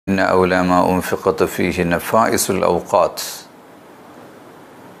إن أولى ما أنفقت فيه نفائس الأوقات.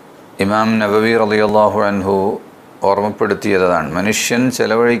 ഇമാം നബവി റളിയല്ലാഹു അൻഹു ഓർമ്മപ്പെടുത്തിയതാണ്, മനുഷ്യൻ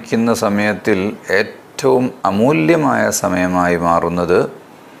ചെലവഴിക്കുന്ന സമയത്തിൽ ഏറ്റവും അമൂല്യമായ സമയമായി മാറുന്നത്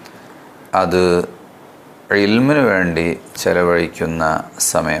അത് ഇൽമിന് വേണ്ടി ചെലവഴിക്കുന്ന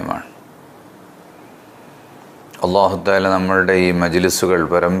സമയമാണ്. അല്ലാഹു തആല നമ്മളുടെ ഈ മജ്ലിസുകൾ,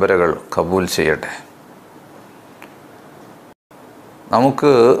 പരമ്പരകൾ കബൂൽ ചെയ്യട്ടെ. നമുക്ക്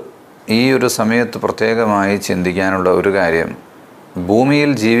ഈ ഒരു സമയത്ത് പ്രത്യേകമായി ചിന്തിക്കാനുള്ള ഒരു കാര്യം,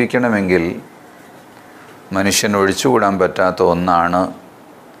 ഭൂമിയിൽ ജീവിക്കണമെങ്കിൽ മനുഷ്യൻ ഒഴിച്ചുകൂടാൻ പറ്റാത്ത ഒന്നാണ്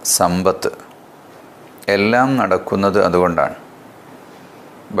സമ്പത്ത്. എല്ലാം നടക്കുന്നത് അതുകൊണ്ടാണ്.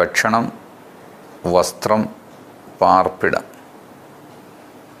 ഭക്ഷണം, വസ്ത്രം, പാർപ്പിടം,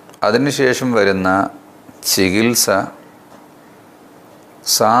 അതിനുശേഷം വരുന്ന ചികിത്സ,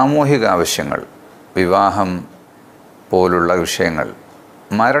 സാമൂഹിക ആവശ്യങ്ങൾ, വിവാഹം പോലുള്ള വിഷയങ്ങൾ,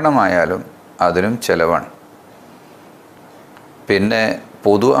 മരണമായാലും അതിനും ചെലവാണ്. പിന്നെ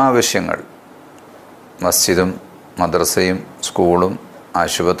പൊതു ആവശ്യങ്ങൾ, മസ്ജിദും മദ്രസയും സ്കൂളും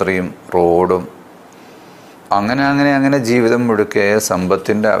ആശുപത്രിയും റോഡും, അങ്ങനെ ജീവിതം മുഴുക്കെ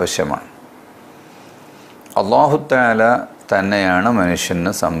സമ്പത്തിൻ്റെ ആവശ്യമാണ്. അല്ലാഹു തആല തന്നെയാണ്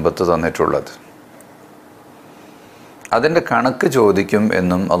മനുഷ്യന് സമ്പത്ത് തന്നിട്ടുള്ളത്. അതിൻ്റെ കണക്ക് ചോദിക്കും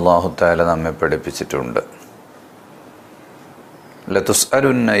എന്നും അല്ലാഹു തആല നമ്മെ പഠിപ്പിച്ചിട്ടുണ്ട്.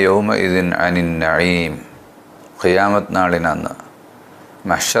 ലതുസ്അലുന്ന യൗമഇദിൻ അനിൻ നഈം. ഖിയാമത്ത് നാളിനന്ന്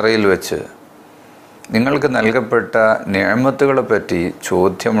മഹ്ശറയിൽ വെച്ച് നിങ്ങൾക്ക് നൽകപ്പെട്ട നിഅമത്തുകളെ പറ്റി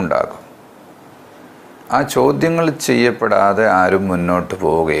ചോദ്യമുണ്ടാകും. ആ ചോദ്യങ്ങൾ ചെയ്യപ്പെടാതെ ആരും മുന്നോട്ട്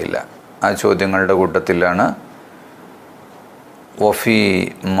പോവുകയില്ല. ആ ചോദ്യങ്ങളുടെ കൂട്ടത്തിലാണ് വഫി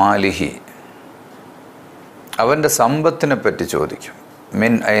മാലിഹി, അവൻ്റെ സമ്പത്തിനെ പറ്റി ചോദിക്കും.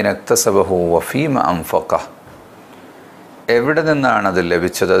 മിൻ ഐന ഇക്തസബഹു വഫീമ അൻഫഖഹ്, എവിടെ നിന്നാണ് അത്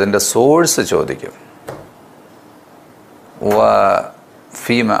ലഭിച്ചത്, അതിൻ്റെ സോഴ്സ് ചോദിക്കും. വ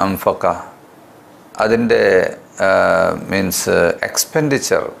ഫീമ അൻഫഖഹ്, അതിൻ്റെ മീൻസ്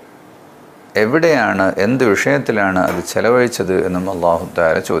എക്സ്പെൻഡിച്ചർ, എവിടെയാണ്, എന്ത് വിഷയത്തിലാണ് അത് ചെലവഴിച്ചത് എന്നും അല്ലാഹു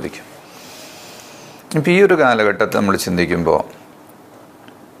തആല ചോദിക്കും. ഇപ്പോൾ ഈ ഒരു കാലഘട്ടത്തിൽ നമ്മൾ ചിന്തിക്കുമ്പോൾ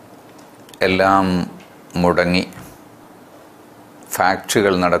എല്ലാം മുടങ്ങി,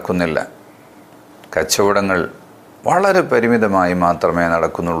 ഫാക്ടറികൾ നടക്കുന്നില്ല, കച്ചവടങ്ങൾ വളരെ പരിമിതമായി മാത്രമേ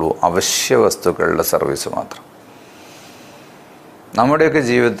നടക്കുന്നുള്ളൂ, അവശ്യ വസ്തുക്കളുടെ സർവീസ് മാത്രം. നമ്മുടെയൊക്കെ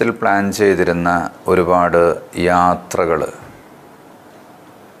ജീവിതത്തിൽ പ്ലാൻ ചെയ്തിരുന്ന ഒരുപാട് യാത്രകൾ,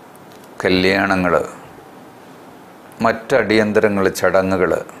 കല്യാണങ്ങൾ, മറ്റടിയന്തരങ്ങൾ,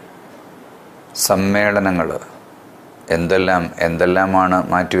 ചടങ്ങുകൾ, സമ്മേളനങ്ങൾ, എന്തെല്ലാമാണ്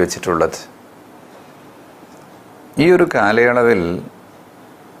മാറ്റിവെച്ചിട്ടുള്ളത്. ഈ ഒരു കാലയളവിൽ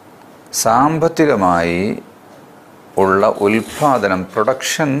സാമ്പത്തികമായി ഉള്ള ഉൽപ്പാദനം,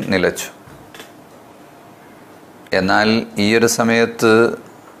 പ്രൊഡക്ഷൻ നിലച്ചു. എന്നാൽ ഈ ഒരു സമയത്ത്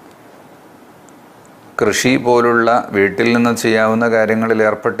കൃഷി പോലുള്ള വീട്ടിൽ നിന്ന് ചെയ്യാവുന്ന കാര്യങ്ങളിൽ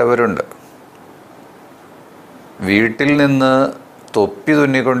ഏർപ്പെട്ടവരുണ്ട്. വീട്ടിൽ നിന്ന് തൊപ്പി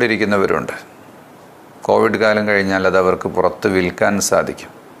തുന്നിക്കൊണ്ടിരിക്കുന്നവരുണ്ട്. കോവിഡ് കാലം കഴിഞ്ഞാൽ അത് അവർക്ക് പുറത്ത് വിൽക്കാൻ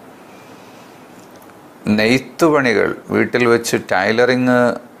സാധിക്കും. നെയ്ത്തുപണികൾ, വീട്ടിൽ വെച്ച് ടൈലറിങ്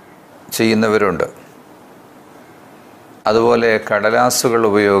ചെയ്യുന്നവരുണ്ട്. അതുപോലെ കടലാസുകൾ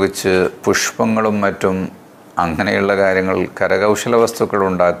ഉപയോഗിച്ച് പുഷ്പങ്ങളും മറ്റും അങ്ങനെയുള്ള കാര്യങ്ങൾ, കരകൗശല വസ്തുക്കൾ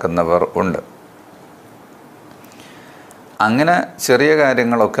ഉണ്ടാക്കുന്നവർ ഉണ്ട്. അങ്ങനെ ചെറിയ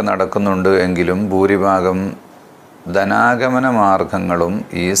കാര്യങ്ങളൊക്കെ നടക്കുന്നുണ്ട്. എങ്കിലും ഭൂരിഭാഗം ധനാഗമന മാർഗങ്ങളും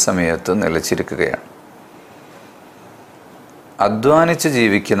ഈ സമയത്ത് നിലച്ചിരിക്കുകയാണ്. അധ്വാനിച്ച്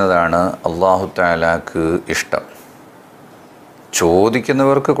ജീവിക്കുന്നതാണ് അല്ലാഹു തആലാക്ക് ഇഷ്ടം.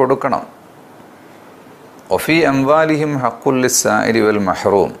 ചോദിക്കുന്നവർക്ക് കൊടുക്കണം. വഫി അംവാലിഹിം ഹഖ്ഖുൽ ലിസ്സാഇലി വൽ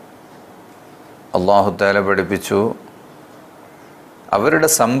മഹ്റൂം. അല്ലാഹു തആല പഠിപ്പിച്ചു, അവരുടെ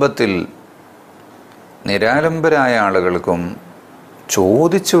സമ്പത്തിൽ നിരാലംബരായ ആളുകൾക്കും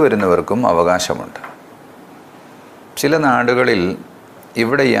ചോദിച്ചു വരുന്നവർക്കും അവകാശമുണ്ട്. ചില നാടുകളിൽ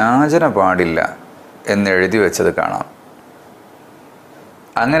ഇവിടെ യാചന പാടില്ല എന്നെഴുതി വെച്ചത് കാണാം.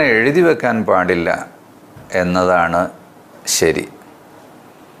 അങ്ങനെ എഴുതി വെക്കാൻ പാടില്ല എന്നതാണ് ശരി.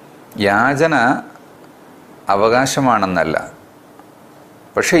 യാചന അവകാശമാണെന്നല്ല,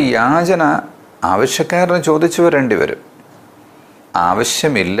 പക്ഷെ യാചന ആവശ്യക്കാരന് ചോദിച്ചു വരേണ്ടി വരും.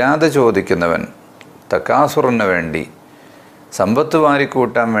 ആവശ്യമില്ലാതെ ചോദിക്കുന്നവൻ, തക്കാസുറിന് വേണ്ടി, സമ്പത്ത്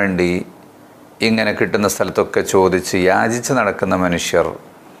വാരിക്കൂട്ടാൻ വേണ്ടി ഇങ്ങനെ കിട്ടുന്ന സ്ഥലത്തൊക്കെ ചോദിച്ച് യാചിച്ച് നടക്കുന്ന മനുഷ്യർ,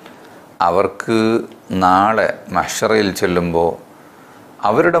 അവർക്ക് നാളെ മഹ്ശറയിൽ ചെല്ലുമ്പോൾ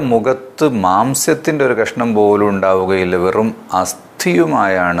അവരുടെ മുഖത്ത് മാംസ്യത്തിൻ്റെ ഒരു കഷ്ണം പോലും ഉണ്ടാവുകയില്ല, വെറും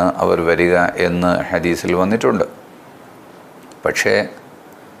അസ്ഥിയുമായാണ് അവർ വരിക എന്ന് ഹദീസിൽ വന്നിട്ടുണ്ട്. പക്ഷേ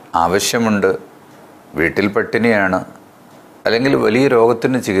ആവശ്യമുണ്ട്, വീട്ടിൽ പട്ടിണിയാണ്, അല്ലെങ്കിൽ വലിയ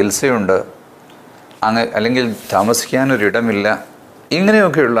രോഗത്തിന് ചികിത്സയുണ്ട്, അല്ലെങ്കിൽ താമസിക്കാനൊരിടമില്ല,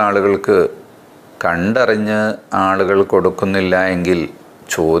 ഇങ്ങനെയൊക്കെയുള്ള ആളുകൾക്ക് കണ്ടറിഞ്ഞ് ആളുകൾ കൊടുക്കുന്നില്ല എങ്കിൽ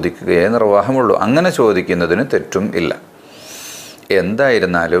ചോദിക്കുകയേ നിർവാഹമുള്ളൂ. അങ്ങനെ ചോദിക്കുന്നതിന് തെറ്റും ഇല്ല.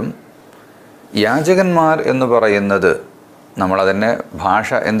 എന്തായിരുന്നാലും യാചകന്മാർ എന്ന് പറയുന്നത്, നമ്മളതിനെ ഭാഷ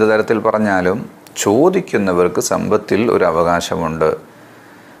എന്ത് തരത്തിൽ പറഞ്ഞാലും ചോദിക്കുന്നവർക്ക് സമ്പത്തിൽ ഒരു അവകാശമുണ്ട്.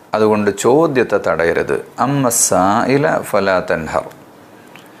 അതുകൊണ്ട് ചോദ്യത്തെ തടയരുത്. അമ്മസായില ഫലാ തൻഹർ,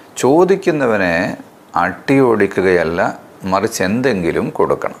 ചോദിക്കുന്നവനെ അട്ടിയോടിക്കുകയല്ല, മറിച്ച് എന്തെങ്കിലും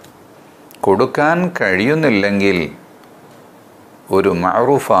കൊടുക്കണം. കൊടുക്കാൻ കഴിയുന്നില്ലെങ്കിൽ ഒരു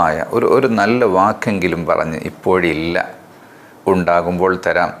മഅറൂഫായ ഒരു നല്ല വാക്കെങ്കിലും പറഞ്ഞ് ഇപ്പോഴില്ല, ഉണ്ടാകുമ്പോൾ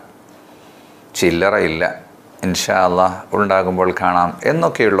തരാം, ചില്ലറയില്ല, ഇൻഷാ അല്ലാഹ് ഉണ്ടാകുമ്പോൾ കാണാം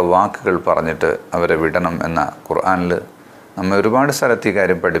എന്നൊക്കെയുള്ള വാക്കുകൾ പറഞ്ഞിട്ട് അവരെ വിടണം എന്ന ഖുർആനിൽ നമ്മെ ഒരുപാട് സ്ഥലത്ത് ഈ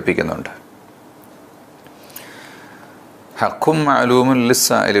കാര്യം പഠിപ്പിക്കുന്നുണ്ട്. ഹഖും മഅലൂമുൻ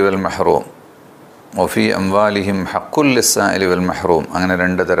ലിസ്സാഇലി വൽ മഹ്റൂം വഫീ അംവാലിഹിം ഹഖുൽ ലിസ്സാഇലി വൽ മഹ്റൂം, അങ്ങനെ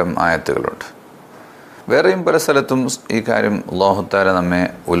 2 തരം ആയത്തുകളുണ്ട്. വേറെയും പല സ്ഥലത്തും ഈ കാര്യം അല്ലാഹു തആല നമ്മെ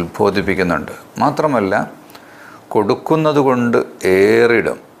ഉത്ബോധിപ്പിക്കുന്നുണ്ട്. മാത്രമല്ല കൊടുക്കുന്നത് കൊണ്ട്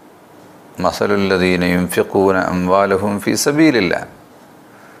ഏറിടും. മസലുല്ലദീന യുൻഫിഖൂന അംവാലഹും ഫീ സബീലില്ലാഹ്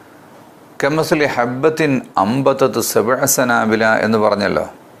കമസലി ഹബ്ബത്തിൻ അംബതത് സബ്അ സനാബില എന്ന് പറഞ്ഞല്ലോ.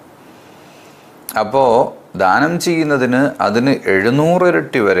 അപ്പോൾ ദാനം ചെയ്യുന്നതിന് അതിന് 700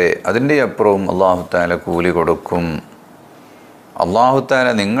 ഇരട്ടി വരെ, അതിൻ്റെ അപ്പുറവും അല്ലാഹു തആല കൂലി കൊടുക്കും. അല്ലാഹു തആല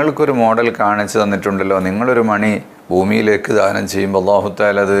നിങ്ങൾക്കൊരു മോഡൽ കാണിച്ചു തന്നിട്ടുണ്ടല്ലോ. നിങ്ങളൊരു മണി ഭൂമിയിലേക്ക് ദാനം ചെയ്യുമ്പോൾ അല്ലാഹു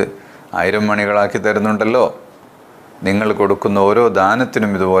തആല അത് 1000 മണികളാക്കി തരുന്നുണ്ടല്ലോ. നിങ്ങൾ കൊടുക്കുന്ന ഓരോ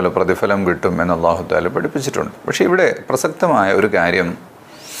ദാനത്തിനും ഇതുപോലെ പ്രതിഫലം കിട്ടും എന്ന് അല്ലാഹു തആല പഠിപ്പിച്ചിട്ടുണ്ട്. പക്ഷേ ഇവിടെ പ്രസക്തമായ ഒരു കാര്യം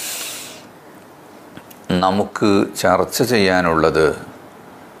നമുക്ക് ചർച്ച ചെയ്യാനുള്ളത്,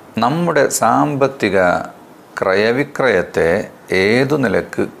 നമ്മുടെ സാമ്പത്തിക ക്രയവിക്രയത്തെ ഏതു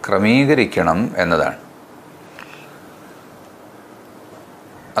നിലക്ക് ക്രമീകരിക്കണം എന്നതാണ്.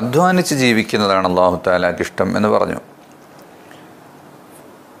 അധ്വാനിച്ച് ജീവിക്കുന്നതാണ് അല്ലാഹു തആലയ്ക്ക് ഇഷ്ടം എന്ന് പറഞ്ഞു.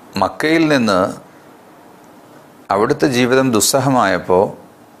 മക്കയിൽ നിന്ന് അവിടുത്തെ ജീവിതം ദുസ്സഹമായപ്പോൾ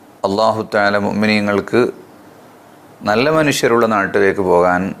അല്ലാഹു തആല മുഅ്മിനീങ്ങൾക്ക് നല്ല മനുഷ്യരുള്ള നാട്ടിലേക്ക്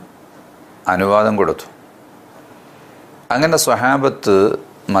പോകാൻ അനുവാദം കൊടുത്തു. അങ്ങനെ സ്വഹാബത്ത്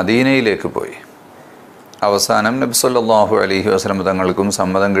മദീനയിലേക്ക് പോയി. അവസാനം നബി സല്ലല്ലാഹു അലൈഹി വസല്ലം തങ്ങൾക്കും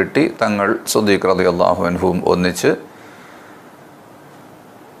സമ്മതം കിട്ടി. തങ്ങൾ സിദ്ദീഖ് റളിയല്ലാഹു അൻഹുവും ഒന്നിച്ച്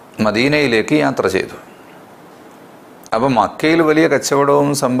മദീനയിലേക്ക് യാത്ര ചെയ്തു. അപ്പം മക്കയിൽ വലിയ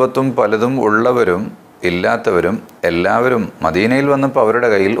കച്ചവടവും സമ്പത്തും പലതും ഉള്ളവരും ഇല്ലാത്തവരും എല്ലാവരും മദീനയിൽ വന്നപ്പോൾ അവരുടെ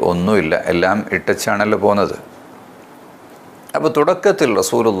കയ്യിൽ ഒന്നുമില്ല, എല്ലാം ഇട്ടച്ചാണല്ലോ പോകുന്നത്. അപ്പോൾ തുടക്കത്തിൽ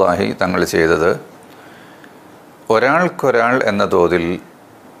റസൂലുള്ളാഹി തങ്ങൾ ചെയ്തത് ഒരാൾക്കൊരാൾ എന്ന തോതിൽ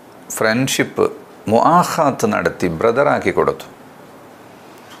ഫ്രണ്ട്ഷിപ്പ് മുആഖാത്ത് നടത്തി ബ്രദറാക്കി കൊടുത്തു.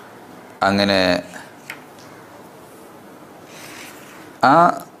 അങ്ങനെ ആ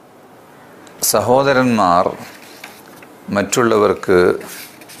സഹോദരന്മാർ മറ്റുള്ളവർക്ക്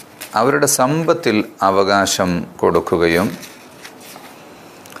അവരുടെ സമ്പത്തിൽ അവകാശം കൊടുക്കുകയും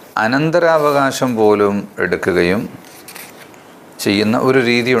അനന്തരാവകാശം പോലും എടുക്കുകയും ചെയ്യുന്ന ഒരു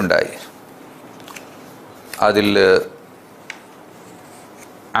രീതിയുണ്ടായി. അതിൽ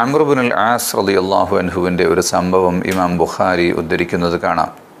അംർ ഇബ്നുൽ ആസ് റളിയല്ലാഹു അൻഹുവിൻ്റെ ഒരു സംഭവം ഇമാം ബുഖാരി ഉദ്ധരിക്കുന്നത്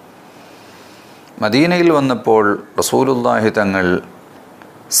കാണാം. മദീനയിൽ വന്നപ്പോൾ റസൂലുള്ളാഹി തങ്ങൾ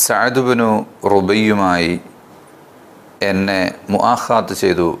സഅദ് ഇബ്നു റുബയ്യുമായി എന്നെ മുആഖാത്ത്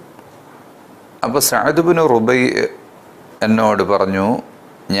ചെയ്തു. അപ്പോൾ സഅദ് ഇബ്നു റുബൈ എന്നോട് പറഞ്ഞു,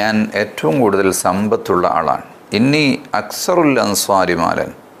 ഞാൻ ഏറ്റവും കൂടുതൽ സമ്പത്തുള്ള ആളാണ്, ഇന്നി അക്സറുൽ അൻസ്വാരി മാലൻ,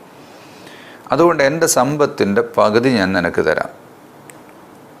 അതുകൊണ്ട് എൻ്റെ സമ്പത്തിൻ്റെ പകുതി ഞാൻ നിനക്ക് തരാം.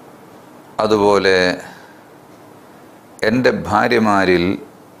 അതുപോലെ എൻ്റെ ഭാര്യമാരിൽ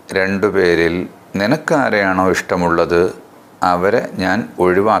 2 പേരിൽ നിനക്കാരെയാണോ ഇഷ്ടമുള്ളത് അവരെ ഞാൻ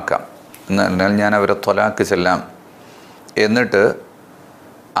ഒഴിവാക്കാം, എന്ന് പറഞ്ഞാൽ ഞാൻ അവരെ ത്വലാക്ക് ചെല്ലാം. എന്നിട്ട്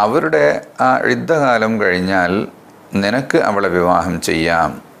അവരുടെ ആ ഇദ്ദകാലം കഴിഞ്ഞാൽ നിനക്ക് അവളെ വിവാഹം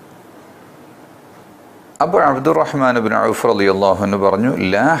ചെയ്യാം. അപ്പോൾ അബ്ദുറഹ്മാൻ ഇബ്നു ഔഫ് റളിയല്ലാഹു അൻഹു പറഞ്ഞു,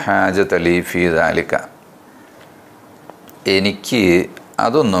 ലാ ഹാജത ലീ ഫീ ദാലിക, എനിക്ക്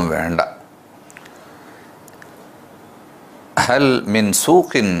അതൊന്നും വേണ്ട. ഹൽ മിൻ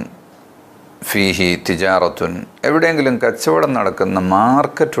സൂഖിൻ ഫീഹി തിജാറത്തുൻ, എവിടെയെങ്കിലും കച്ചവടം നടക്കുന്ന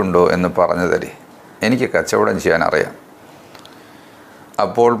മാർക്കറ്റുണ്ടോ എന്ന് പറഞ്ഞു തരി, എനിക്ക് കച്ചവടം ചെയ്യാൻ അറിയാം.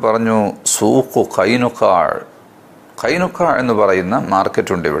 അപ്പോൾ പറഞ്ഞു, സൂഖു ഖൈനുഖാൾ, ഖൈനുഖാ എന്ന് പറയുന്ന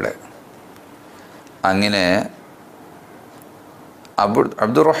മാർക്കറ്റുണ്ട് ഇവിടെ. അങ്ങനെ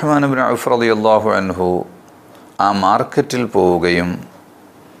അബ്ദുറഹ്മാൻ ഇബ്നു ഔഫ് റളിയല്ലാഹു അൻഹു ആ മാർക്കറ്റിൽ പോവുകയും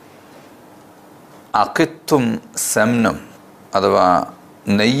അഖിത്തും സെമ്നും അഥവാ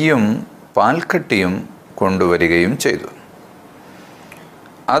നെയ്യും പാൽക്കട്ടിയും കൊണ്ടുവരികയും ചെയ്തു.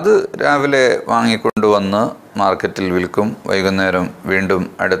 അത് രാവിലെ വാങ്ങിക്കൊണ്ടുവന്ന് മാർക്കറ്റിൽ വിൽക്കും, വൈകുന്നേരം വീണ്ടും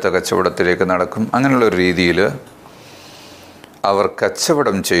അടുത്ത കച്ചവടത്തിലേക്ക് നടക്കും. അങ്ങനെയുള്ളൊരു രീതിയിൽ അവർ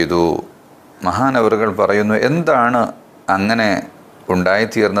കച്ചവടം ചെയ്തു. മഹാനവറുകൾ പറയുന്നു, എന്താണ് അങ്ങനെ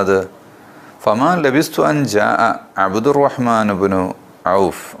ഉണ്ടായിത്തീർന്നത്? ഫമാ ലബിസ്തു അൻ ജാഅ അബ്ദുറഹ്മാൻ ഇബ്നു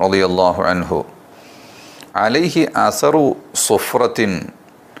ഔഫ് റളിയല്ലാഹു അൻഹു അലൈഹി അസറു സുഫ്രത്തിൻ.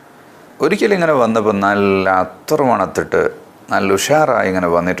 ഒരിക്കലും ഇങ്ങനെ വന്നപ്പോൾ നല്ല അത്തർ മണത്തിട്ട് നല്ല ഉഷാറായി ഇങ്ങനെ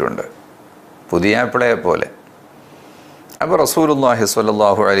വന്നിട്ടുണ്ട്, പുതിയാപ്പിളയെ പോലെ. അപ്പോൾ റസൂലുള്ളാഹി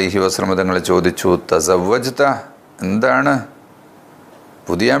സ്വല്ലല്ലാഹു അലൈഹി വസല്ലം തങ്ങൾ ചോദിച്ചു, തസവ്വജ്ത, എന്താണ്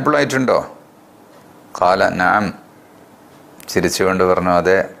പുതിയാപ്പിളായിട്ടുണ്ടോ? ഖാല നഅം, ചിരിച്ചുകൊണ്ട് പറഞ്ഞു,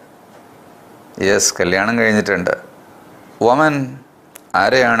 അതെ, യെസ്, കല്യാണം കഴിഞ്ഞിട്ടുണ്ട്. വമൻ,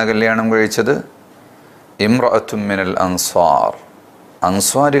 ആരെയാണ് കല്യാണം കഴിച്ചത്? ഇംറഅത്തും മിനൽ അൻസാർ,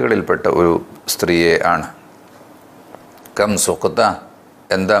 അൻസ്വാരികളിൽപ്പെട്ട ഒരു സ്ത്രീയെ ആണ്. കം സുഖ്ത,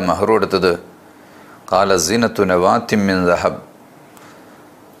 എന്താ മഹ്ർ കൊടുത്തത്? ഖാല സീനത്തു നവാത്തിൻ മിൻ ദഹബ്,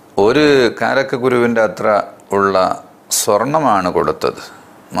 ഒരു കാരക്കക്കുരുവിൻ്റെ അത്ര ഉള്ള സ്വർണമാണ് കൊടുത്തത്.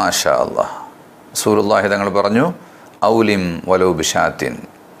 മാഷാ അല്ലാഹ്. റസൂലുള്ളാഹി തങ്ങൾ പറഞ്ഞു, ഔലിം വലൗ ബിശാത്തിൻ,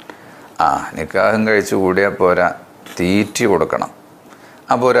 നിക്കാഹം കഴിച്ച് കൂടിയാൽ പോരാ, തീറ്റി കൊടുക്കണം.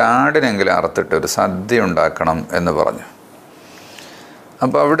 അപ്പോൾ ഒരാടിനെങ്കിലും അറുത്തിട്ട് ഒരു സദ്യ ഉണ്ടാക്കണം എന്ന് പറഞ്ഞു.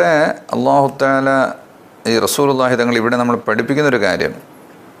 അപ്പോൾ അവിടെ അല്ലാഹു തആല, ഈ റസൂലുള്ളാഹി തങ്ങൾ ഇവിടെ നമ്മൾ പഠിപ്പിക്കുന്നൊരു കാര്യം,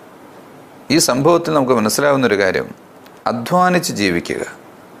 ഈ സംഭവത്തിൽ നമുക്ക് മനസ്സിലാവുന്നൊരു കാര്യം, അധ്വാനിച്ച് ജീവിക്കുക.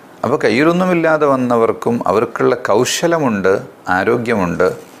 അപ്പോൾ കയ്യിലൊന്നുമില്ലാതെ വന്നവർക്കും അവർക്കുള്ള കൗശലമുണ്ട്, ആരോഗ്യമുണ്ട്.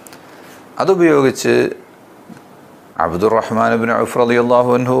 അതുപയോഗിച്ച് അബ്ദുറഹ്മാൻ ഇബ്നു ഔഫ് റളിയല്ലാഹു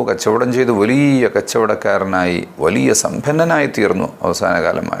അൻഹു കച്ചവടം ചെയ്ത് വലിയ കച്ചവടക്കാരനായി, വലിയ സമ്പന്നനായി തീർന്നു. അവസാന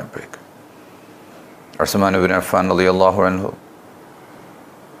കാലമായപ്പോഴേക്ക് ഉസ്മാൻ ഇബ്നു അഫ്ഫാൻ റളിയല്ലാഹു അൻഹു,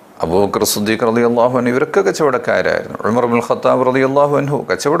 അബൂബക്കർ സിദ്ദീഖ് റളിയല്ലാഹു അൻഹു, ഇവരൊക്കെ കച്ചവടക്കാരായിരുന്നു. ഉമർ ഇബ്നുൽ ഖത്താബ് റളിയല്ലാഹു അൻഹു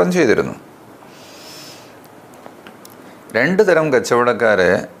കച്ചവടം ചെയ്തിരുന്നു. രണ്ട് തരം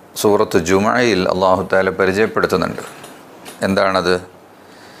കച്ചവടക്കാരെ സൂറത്ത് ജുമഅയിൽ അല്ലാഹു തആല പരിചയപ്പെടുത്തുന്നുണ്ട്. എന്താണത്?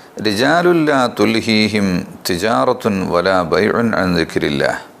 റിജാലുൻ ലാ തുൽഹീഹിം തിജാറത്തുൻ വലാ ബൈഉൻ അൻ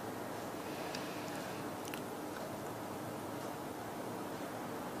ദിക്രില്ലാഹ്.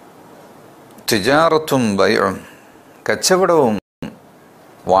 തിജാറത്തും ബൈഉം, കച്ചവടവും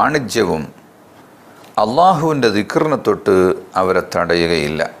വാണിജ്യവും അള്ളാഹുവിൻ്റെ ദിക്റിനെ തൊട്ട് അവരെ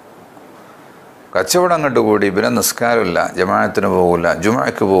തടയുകയില്ല. കച്ചവടം കണ്ടുകൂടി പിന്നെ നിസ്കാരമില്ല, ജമാഅത്തിന് പോകില്ല,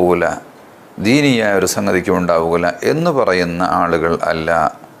 ജുമഅക്ക് പോകില്ല, ദീനിയായ ഒരു സംഗതിക്കും ഉണ്ടാവുകയില്ല എന്ന് പറയുന്ന ആളുകൾ അല്ല.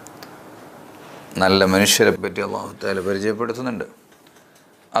 നല്ല മനുഷ്യരെ പറ്റി അല്ലാഹു തആല പരിചയപ്പെടുത്തുന്നുണ്ട്.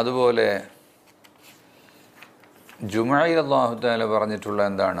 അതുപോലെ ജുമഅയിൽ അല്ലാഹു തആല പറഞ്ഞിട്ടുള്ള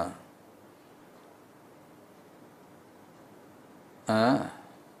എന്താണ്?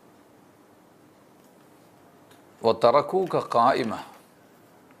 വതറകൂക ഖായിമ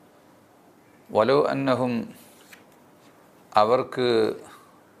വലോ അന്നഹും, അവർക്ക്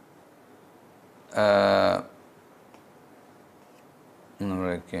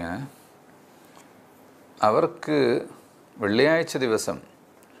അവർക്ക് വെള്ളിയാഴ്ച ദിവസം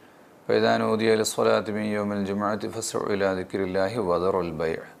ഫൈദാ നൂദിയ ലിസ്സലാത്തി മിൻ യൗമിൽ ജുമുഅത്തി ഫസ്ഉ ഇലാ ദിക്രില്ലാഹി വദറുൽ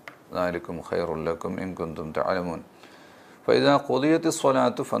ബൈഅ ദാലികും ഖൈറുൽ ലക്കും ഇൻ കുൻതും തഅലമൂൻ ഫൈദാ ഖുദിയത്തിസ്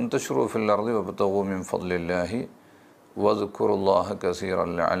സ്വലാത്തു ഫന്തശിറൂ ഫിൽ അർളി വബ്തഗൂ മിൻ ഫദ്ലില്ലാഹി വദ്കുറുല്ലാഹ കസീറൻ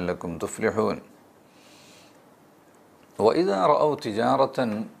ലഅല്ലക്കും തുഫ്ലിഹൂൻ വഇദാ റഅൗ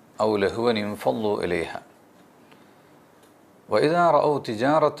തിജാറതൻ ഔ ലഹ്വൻ ഇൻഫളൂ ഇലൈഹാ വഇദാ റഅൗ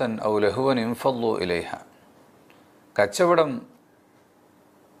തിജാറതൻ ഔ ലഹ്വൻ ഇൻഫളൂ ഇലൈഹാ. കച്ചവടം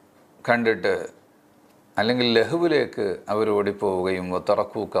കണ്ടിട്ട് അല്ലെങ്കിൽ ലഹുവിലേക്ക് അവർ ഓടിപ്പോവുകയും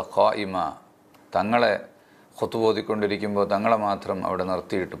വതറകൂക ഖായിമ, തങ്ങളെ ഖുത്ബ ഓതിക്കൊണ്ടിരിക്കുമ്പോൾ തങ്ങളെ മാത്രം അവിടെ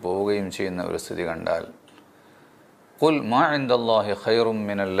നിർത്തിയിട്ട് പോവുകയും ചെയ്യുന്ന ഒരു സ്ഥിതി കണ്ടാൽ, ഖുൽ മാ ഇൻദല്ലാഹി ഖൈറും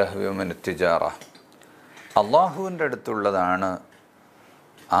മിനൽ ലഹ്വി വമിനത് തിജാറ, അള്ളാഹുവിൻ്റെ അടുത്തുള്ളതാണ്,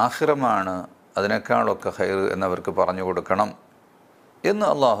 ആഖിറമാണ് അതിനേക്കാളൊക്കെ ഖൈർ എന്നവർക്ക് പറഞ്ഞു കൊടുക്കണം എന്ന്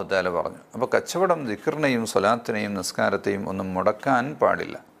അല്ലാഹു തആല പറഞ്ഞു. അപ്പോൾ കച്ചവടം ദിക്റിനെയും സ്വലാത്തിനെയും നിസ്കാരത്തെയും ഒന്നും മുടക്കാൻ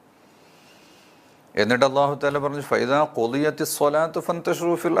പാടില്ല. എന്നിട്ട് അല്ലാഹു തആല പറഞ്ഞു, ഫൈദാ ഖുദിയത്തിസ് സ്വലാത്തു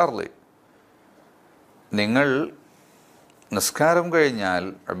ഫന്തശിറൂ ഫിൽ അർളി, നിങ്ങൾ നിസ്കാരം കഴിഞ്ഞാൽ,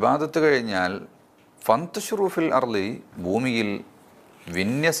 ഇബാദത്ത് കഴിഞ്ഞാൽ, ഫന്തശിറൂ ഫിൽ അർളി, ഭൂമിയിൽ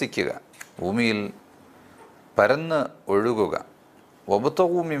വിന്യസിക്കുക, ഭൂമിയിൽ പരന്ന് ഒഴുകുക,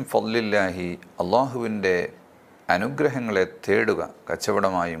 വബ്തഗൂ മിൻ ഫദ്ലില്ലാഹി, അള്ളാഹുവിൻ്റെ അനുഗ്രഹങ്ങളെ തേടുക,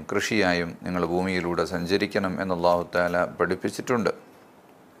 കച്ചവടമായും കൃഷിയായും നിങ്ങൾ ഭൂമിയിലൂടെ സഞ്ചരിക്കണം എന്ന് അല്ലാഹു തആല പഠിപ്പിച്ചിട്ടുണ്ട്.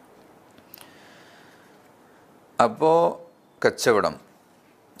 അപ്പോൾ കച്ചവടം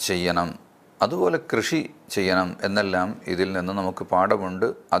ചെയ്യണം, അതുപോലെ കൃഷി ചെയ്യണം എന്നെല്ലാം ഇതിൽ നിന്ന് നമുക്ക് പാഠമുണ്ട്.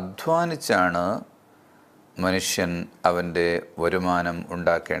 അധ്വാനിച്ചാണ് മനുഷ്യൻ അവൻ്റെ വരുമാനം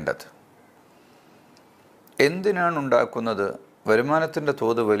ഉണ്ടാക്കേണ്ടത്. എന്തിനാണ് ഉണ്ടാക്കുന്നത്? വരുമാനത്തിൻ്റെ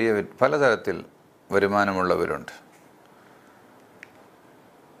തോത് വലിയ പലതരത്തിൽ വരുമാനമുള്ളവരുണ്ട്.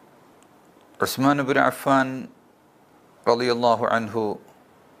 ഉസ്മാൻ ഇബ്നു അഫ്ഫാൻ റളിയല്ലാഹു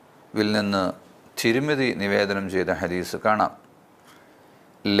അൻഹുവിൽ നിന്ന് തിരുമിതി നിവേദനം ചെയ്ത ഹദീസ് കാണാം.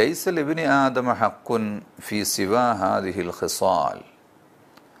 ലൈസ ലിബ്നി ആദമ ഹഖ്ഖുൻ ഫീ സിവാ ഹാദിഹിൽ ഖിസാൽ.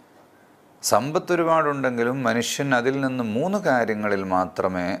 സമ്പത്ത് ഒരുപാടുണ്ടെങ്കിലും മനുഷ്യൻ അതിൽ നിന്ന് 3 കാര്യങ്ങളിൽ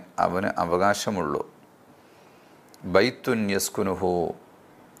മാത്രമേ അവന് അവകാശമുള്ളൂ. ബൈത്തുൻ യസ്കുനുഹു,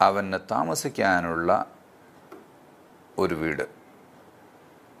 അവന് താമസിക്കാനുള്ള ഒരു വീട്,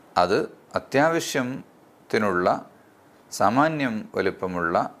 അത് അത്യാവശ്യത്തിനുള്ള സാമാന്യം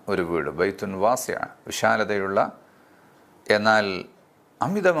വലിപ്പമുള്ള ഒരു വീട്. ബൈത്തുൻ വാസിഅ, വിശാലതയുള്ള, എന്നാൽ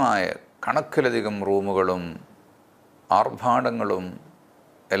അമിതമായ കണക്കിലധികം റൂമുകളും ആർഭാടങ്ങളും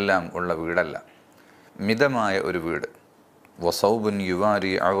എല്ലാം ഉള്ള വീടല്ല, മിതമായ ഒരു വീട്. വസൗബുൻ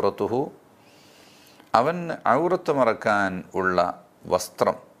യുവാരി ഔറത്തുഹു, അവൻ ഔറത്ത് മറക്കാൻ ഉള്ള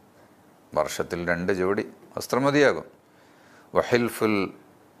വസ്ത്രം, വർഷത്തിൽ 2 ജോഡി വസ്ത്രം മതിയാകും. വഹിൽഫുൽ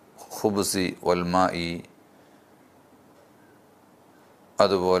ഖുബ്സി വൽമായി,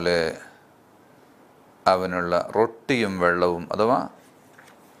 അതുപോലെ അവനുള്ള റൊട്ടിയും വെള്ളവും അഥവാ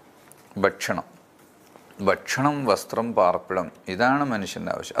ഭക്ഷണം, വസ്ത്രം, പാർപ്പിടം, ഇതാണ്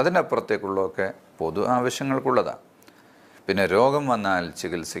മനുഷ്യൻ്റെ ആവശ്യം. അതിനപ്പുറത്തേക്കുള്ളതൊക്കെ പൊതു ആവശ്യങ്ങൾക്കുള്ളതാണ്. പിന്നെ രോഗം വന്നാൽ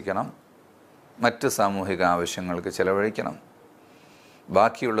ചികിത്സിക്കണം, മറ്റ് സാമൂഹിക ആവശ്യങ്ങൾക്ക് ചിലവഴിക്കണം,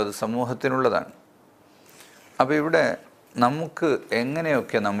 ബാക്കിയുള്ളത് സമൂഹത്തിനുള്ളതാണ്. അപ്പോൾ ഇവിടെ നമുക്ക്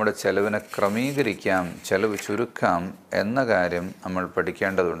എങ്ങനെയൊക്കെ നമ്മുടെ ചെലവിനെ ക്രമീകരിക്കാം, ചെലവ് ചുരുക്കാം എന്ന കാര്യം നമ്മൾ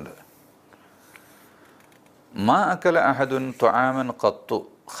പഠിക്കേണ്ടതുണ്ട്. മാ അക്കല അഹദുൻ ത്വആമൻ ഖത്തു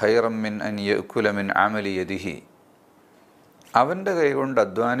ഖൈറൻ മിൻ അൻ യഅകുല മിൻ അമലി യദിഹി, അവൻ്റെ കൈകൊണ്ട്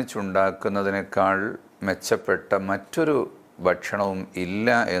അധ്വാനിച്ചുണ്ടാക്കുന്നതിനേക്കാൾ മെച്ചപ്പെട്ട മറ്റൊരു ഭക്ഷണവും ഇല്ല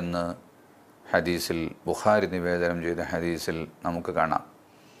എന്ന് ഹദീസിൽ, ബുഖാരി നിവേദനം ചെയ്ത ഹദീസിൽ നമുക്ക് കാണാം.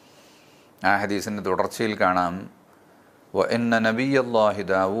 ആ ഹദീസിൻ്റെ തുടർച്ചയിൽ കാണാം, വ ഇന്ന നബിയല്ലാഹി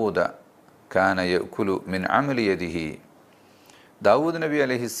ദാവൂദ കാന യഅകുലു മിൻ അമലി യദിഹി, ദാവൂദ് നബി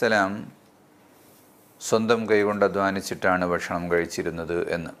അലൈഹിസ്സലാം സ്വന്തം കൈകൊണ്ട് അധ്വാനിച്ചിട്ടാണ് ഭക്ഷണം കഴിച്ചിരുന്നത്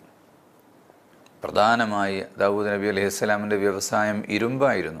എന്ന്. പ്രധാനമായി ദാവൂദ് നബി അലൈഹിസ്സലാമിൻ്റെ വ്യവസായം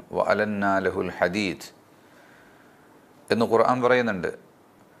ഇരുമ്പായിരുന്നു. വ അലന്നാ ലഹുൽ ഹദീദ് എന്ന് ഖുർആൻ പറയുന്നുണ്ട്.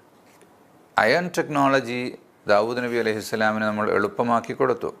 അയൺ ടെക്നോളജി ദാവൂദ് നബി അലൈഹിസ്സലാമിന് നമ്മൾ എളുപ്പമാക്കി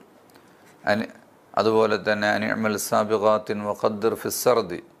കൊടുത്തു. അതുപോലെ തന്നെ അനിഅമൽ സാബിഗാത്തിൻ വഖദ്ദിർ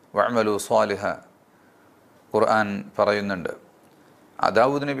ഫിസ്സർദി വഅമലു സ്വാലിഹ ഖുർആൻ പറയുന്നുണ്ട്.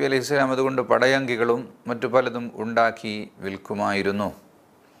 ദാവൂദ് നബി അലൈഹി സ്വലാം അതുകൊണ്ട് പടയങ്കികളും മറ്റു പലതും ഉണ്ടാക്കി വിൽക്കുമായിരുന്നു.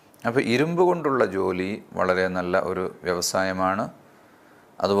 അപ്പോൾ ഇരുമ്പ് കൊണ്ടുള്ള ജോലി വളരെ നല്ല ഒരു വ്യവസായമാണ്.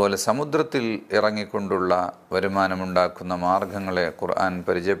 അതുപോലെ സമുദ്രത്തിൽ ഇറങ്ങിക്കൊണ്ടുള്ള വരുമാനമുണ്ടാക്കുന്ന മാർഗങ്ങളെ ഖുർആൻ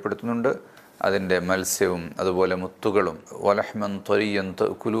പരിചയപ്പെടുത്തുന്നുണ്ട്. അതിൻ്റെ മത്സ്യവും അതുപോലെ മുത്തുകളും. വലഹ്മൻ ത്വരിയൻ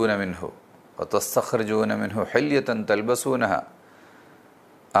തഅകുലൂന മിൻഹു വതസ്തഖ്റിജൂന മിൻഹു ഹല്യതൻ തൽബസൂനഹ,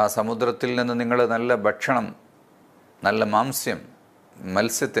 ആ സമുദ്രത്തിൽ നിന്ന് നിങ്ങൾ നല്ല ഭക്ഷണം, നല്ല മാംസ്യം,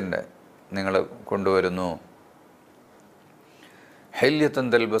 മത്സ്യത്തിൻ്റെ നിങ്ങൾ കൊണ്ടുവരുന്നു. ഹല്യതൻ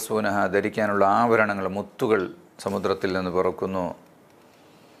തൽബസൂനഹ, ധരിക്കാനുള്ള ആഭരണങ്ങൾ, മുത്തുകൾ സമുദ്രത്തിൽ നിന്ന് പിറക്കുന്നു.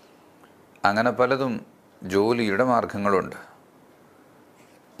 അങ്ങനെ പലതും ജോലിയുടെ മാർഗങ്ങളുണ്ട്.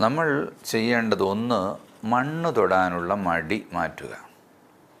 നമ്മൾ ചെയ്യേണ്ടത്, ഒന്ന്, മണ്ണ് തൊടാനുള്ള മടി മാറ്റുക,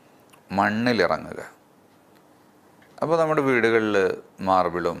 മണ്ണിലിറങ്ങുക. അപ്പോൾ നമ്മുടെ വീടുകളിൽ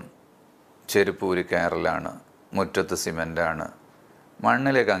മാർബിളും ചെരുപ്പൂരി കയറലാണ്, മുറ്റത്ത് സിമൻ്റാണ്,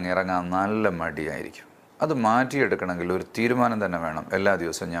 മണ്ണിലേക്ക് അങ്ങിറങ്ങാൻ നല്ല മടിയായിരിക്കും. അത് മാറ്റിയെടുക്കണമെങ്കിൽ ഒരു തീരുമാനം തന്നെ വേണം, എല്ലാ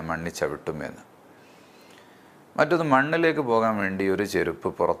ദിവസവും ഞാൻ മണ്ണിൽ ചവിട്ടുമെന്ന്. മറ്റൊന്ന്, മണ്ണിലേക്ക് പോകാൻ വേണ്ടി ഒരു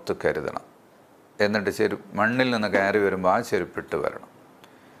ചെരുപ്പ് പുറത്ത് കരുതണം. എന്നിട്ട് മണ്ണിൽ നിന്ന് കയറി വരുമ്പോൾ ആ ചെരുപ്പിട്ട് വരണം.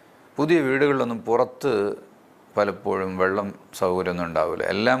 പുതിയ വീടുകളിലൊന്നും പുറത്ത് പലപ്പോഴും വെള്ളം സൗകര്യമൊന്നും ഉണ്ടാവില്ല,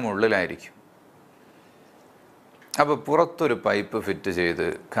 എല്ലാം ഉള്ളിലായിരിക്കും. അപ്പോൾ പുറത്തൊരു പൈപ്പ് ഫിറ്റ് ചെയ്ത്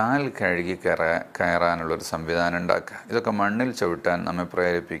കാൽ കഴുകി കയറാനുള്ളൊരു സംവിധാനം ഉണ്ടാക്കുക. ഇതൊക്കെ മണ്ണിൽ ചവിട്ടാൻ നമ്മെ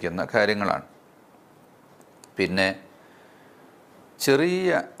പ്രേരിപ്പിക്കുന്ന കാര്യങ്ങളാണ്. പിന്നെ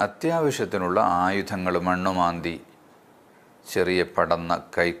ചെറിയ അത്യാവശ്യത്തിനുള്ള ആയുധങ്ങൾ, മണ്ണുമാന്തി, ചെറിയ പടന്ന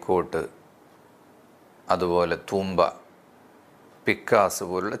കൈക്കോട്ട്, അതുപോലെ തൂമ്പ, പിക്കാസ്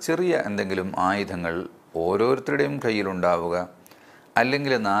പോലുള്ള ചെറിയ എന്തെങ്കിലും ആയുധങ്ങൾ ഓരോരുത്തരുടെയും കയ്യിലുണ്ടാവുക.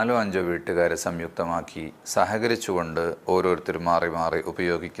 അല്ലെങ്കിൽ 4-5 വീട്ടുകാരെ സംയുക്തമാക്കി സഹകരിച്ചുകൊണ്ട് ഓരോരുത്തരും മാറി മാറി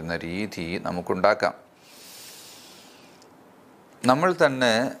ഉപയോഗിക്കുന്ന രീതി നമുക്കുണ്ടാക്കാം. നമ്മൾ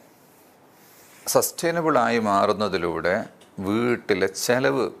തന്നെ സസ്റ്റൈനബിളായി മാറുന്നതിലൂടെ വീട്ടിലെ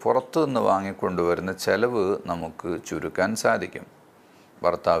ചെലവ്, പുറത്തുനിന്ന് വാങ്ങിക്കൊണ്ടുവരുന്ന ചെലവ് നമുക്ക് ചുരുക്കാൻ സാധിക്കും.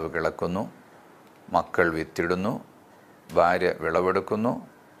 ഭർത്താവ് കിളക്കുന്നു, മക്കൾ വിത്തിടുന്നു, ഭാര്യ വിളവെടുക്കുന്നു,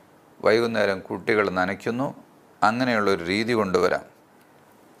 വൈകുന്നേരം കുട്ടികൾ നനയ്ക്കുന്നു. അങ്ങനെയുള്ളൊരു രീതി കൊണ്ടുവരാം.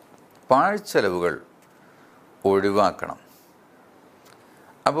 പാഴ്ചെലവുകൾ ഒഴിവാക്കണം.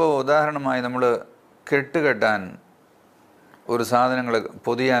 അപ്പോൾ ഉദാഹരണമായി നമ്മൾ കെട്ടാൻ ഒരു സാധനങ്ങൾ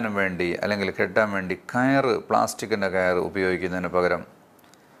പൊതിയാനും വേണ്ടി അല്ലെങ്കിൽ കെട്ടാൻ വേണ്ടി കയറ്, പ്ലാസ്റ്റിക്കിൻ്റെ കയറ് ഉപയോഗിക്കുന്നതിന് പകരം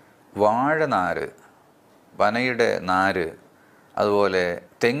വാഴനാര്, പനയുടെ നാര്, അതുപോലെ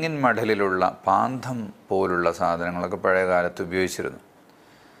തെങ്ങിൻ മടലിലുള്ള പാന്തം പോലുള്ള സാധനങ്ങളൊക്കെ പഴയ കാലത്ത് ഉപയോഗിച്ചിരുന്നു.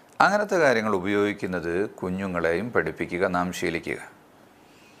 അങ്ങനത്തെ കാര്യങ്ങൾ ഉപയോഗിക്കുന്നത് കുഞ്ഞുങ്ങളെയും പഠിപ്പിക്കുക, നാം ശീലിക്കുക.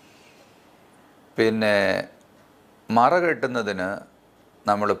 പിന്നെ മറ കെട്ടുന്നതിന്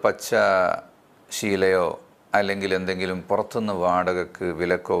നമ്മൾ പച്ച ശീലയോ അല്ലെങ്കിൽ എന്തെങ്കിലും പുറത്തുനിന്ന് വാടകയ്ക്ക്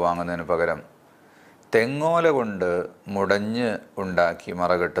വിലക്കോ വാങ്ങുന്നതിന് പകരം തെങ്ങോല കൊണ്ട് മുടഞ്ഞ് ഉണ്ടാക്കി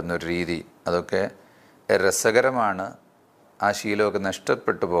മറ കെട്ടുന്നൊരു രീതി, അതൊക്കെ രസകരമാണ്. ആ ശീലമൊക്കെ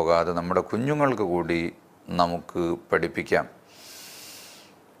നഷ്ടപ്പെട്ടു പോകാതെ നമ്മുടെ കുഞ്ഞുങ്ങൾക്ക് കൂടി നമുക്ക് പഠിപ്പിക്കാം.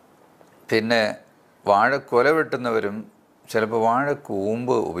 പിന്നെ വാഴക്കൊല വെട്ടുന്നവരും ചിലപ്പോൾ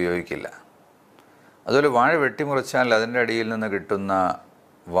വാഴക്കൂമ്പ് ഉപയോഗിക്കില്ല. അതുപോലെ വാഴ വെട്ടിമുറിച്ചാൽ അതിൻ്റെ അടിയിൽ നിന്ന് കിട്ടുന്ന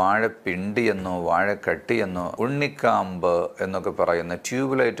വാഴപ്പിണ്ടി എന്നോ വാഴക്കട്ടി എന്നോ ഉണ്ണിക്കാമ്പ് എന്നൊക്കെ പറയുന്ന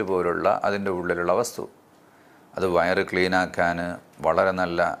ട്യൂബ്ലൈറ്റ് പോലുള്ള അതിൻ്റെ ഉള്ളിലുള്ള വസ്തു, അത് വയറ് ക്ലീനാക്കാൻ വളരെ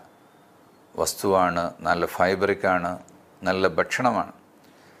നല്ല വസ്തുവാണ്, നല്ല ഫൈബ്രിക്കാണ്, നല്ല ഭക്ഷണമാണ്.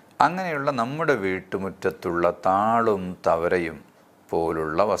 അങ്ങനെയുള്ള നമ്മുടെ വീട്ടുമുറ്റത്തുള്ള താളും തവരയും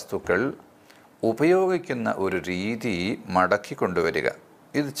പോലുള്ള വസ്തുക്കൾ ഉപയോഗിക്കുന്ന ഒരു രീതി മടക്കി കൊണ്ടുവരിക.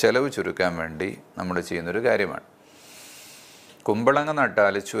 ഇത് ചെലവ് ചുരുക്കാൻ വേണ്ടി നമ്മൾ ചെയ്യുന്നൊരു കാര്യമാണ്. കുമ്പളങ്ങ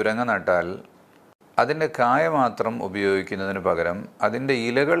നട്ടാൽ, ചുരങ്ങ നട്ടാൽ അതിൻ്റെ കായ മാത്രം ഉപയോഗിക്കുന്നതിന് പകരം അതിൻ്റെ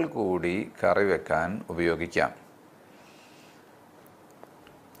ഇലകൾ കൂടി കറി വെക്കാൻ ഉപയോഗിക്കാം.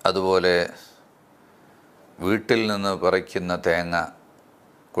 അതുപോലെ വീട്ടിൽ നിന്ന് പറിക്കുന്ന തേങ്ങ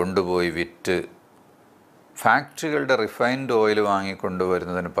കൊണ്ടുപോയി വിറ്റ് ഫാക്ടറികളുടെ റിഫൈൻഡ് ഓയിൽ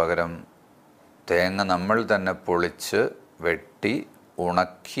വാങ്ങിക്കൊണ്ടുവരുന്നതിന് പകരം തേങ്ങ നമ്മൾ തന്നെ പൊളിച്ച് വെട്ടി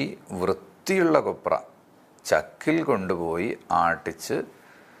ഉണക്കി വൃത്തിയുള്ള കൊപ്ര ചക്കിൽ കൊണ്ടുപോയി ആട്ടിച്ച്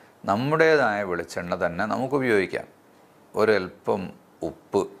നമ്മുടേതായ വെളിച്ചെണ്ണ തന്നെ നമുക്ക് ഉപയോഗിക്കാം. ഒരൽപ്പം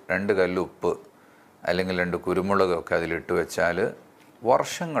ഉപ്പ്, 2 കല്ല് ഉപ്പ് അല്ലെങ്കിൽ 2 കുരുമുളകൊക്കെ അതിലിട്ട് വെച്ചാൽ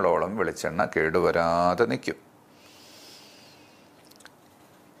വർഷങ്ങളോളം വെളിച്ചെണ്ണ കേടുവരാതെ നിൽക്കും.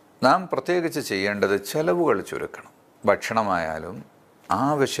 നാം പ്രത്യേകിച്ച് ചെയ്യേണ്ടത് ചെലവുകൾ ചുരുക്കണം. ഭക്ഷണമായാലും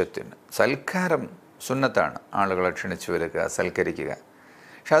ആവശ്യത്തിന്. സൽക്കാരം സുന്നത്താണ്, ആളുകളെ ക്ഷണിച്ചു വരിക, സൽക്കരിക്കുക.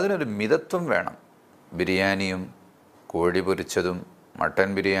 പക്ഷെ അതിനൊരു മിതത്വം വേണം. ബിരിയാണിയും കോഴി പൊരിച്ചതും മട്ടൻ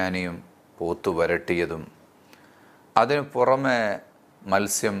ബിരിയാണിയും പോത്തു വരട്ടിയതും അതിന് പുറമെ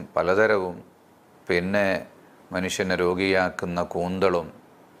മത്സ്യം പലതരവും, പിന്നെ മനുഷ്യനെ രോഗിയാക്കുന്ന കൂന്തളും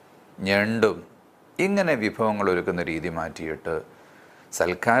ഞണ്ടും, ഇങ്ങനെ വിഭവങ്ങൾ ഒരുക്കുന്ന രീതി മാറ്റിയിട്ട്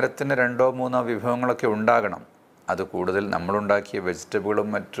സൽക്കാരത്തിന് 2-3 വിഭവങ്ങളൊക്കെ ഉണ്ടാകണം. അത് കൂടുതൽ നമ്മളുണ്ടാക്കിയ വെജിറ്റബിളും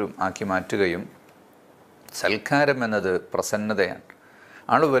മറ്റും ആക്കി മാറ്റുകയും, സൽക്കാരം എന്നത് പ്രസന്നതയാണ്.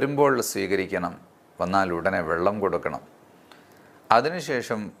 ആൾ വരുമ്പോൾ സ്വീകരിക്കണം, വന്നാൽ ഉടനെ വെള്ളം കൊടുക്കണം.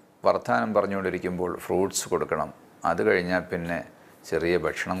 അതിനുശേഷം വർത്തമാനം പറഞ്ഞുകൊണ്ടിരിക്കുമ്പോൾ ഫ്രൂട്ട്സ് കൊടുക്കണം. അത് കഴിഞ്ഞാൽ പിന്നെ ചെറിയ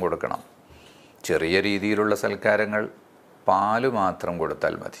ഭക്ഷണം കൊടുക്കണം. ചെറിയ രീതിയിലുള്ള സൽക്കാരങ്ങൾ പാല് മാത്രം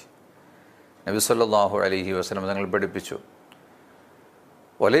കൊടുത്താൽ മതി. നബി സല്ലല്ലാഹു അലൈഹി വസല്ലം തങ്ങൾ പഠിപ്പിച്ചു,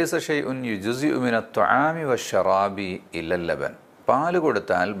 വലൈസ ഷൈഉൻ യുജ്സിഉ മിനത് തുആമി വശറാബി ഇല്ലൽ ലബൻ. പാല്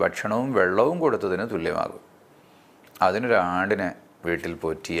കൊടുത്താൽ ഭക്ഷണവും വെള്ളവും കൊടുത്തതിന് തുല്യമാകും. അതിനൊരാടിനെ വീട്ടിൽ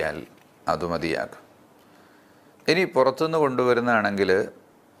പോറ്റിയാൽ അത് മതിയാകും. ഇനി പുറത്തുനിന്ന് കൊണ്ടുവരുന്നതാണെങ്കിൽ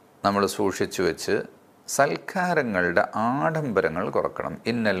നമ്മൾ സൂക്ഷിച്ചു വെച്ച് സൽക്കാരങ്ങളുടെ ആഡംബരങ്ങൾ കുറക്കണം.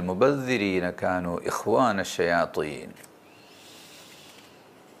 ഇന്നൽ മുബദ്ദിരീന കാനു ഇഖ്വാന ശയാത്തീൻ.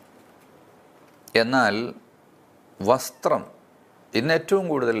 എന്നാൽ വസ്ത്രം, ഇന്ന് ഏറ്റവും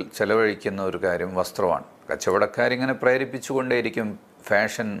കൂടുതൽ ചെലവഴിക്കുന്ന ഒരു കാര്യം വസ്ത്രമാണ്. കച്ചവടക്കാരിങ്ങനെ പ്രേരിപ്പിച്ചുകൊണ്ടേയിരിക്കും,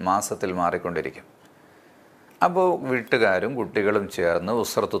 ഫാഷൻ മാസത്തിൽ മാറിക്കൊണ്ടിരിക്കും. അപ്പോൾ വീട്ടുകാരും കുട്ടികളും ചേർന്ന്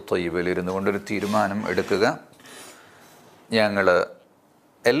ഉസ്റത്തു ത്വയ്യിബയിൽ ഇരുന്നു കൊണ്ടൊരു തീരുമാനം എടുക്കുക, ഞങ്ങൾ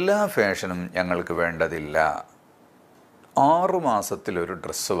എല്ലാ ഫാഷനും ഞങ്ങൾക്ക് വേണ്ടതില്ല, 6 മാസത്തിലൊരു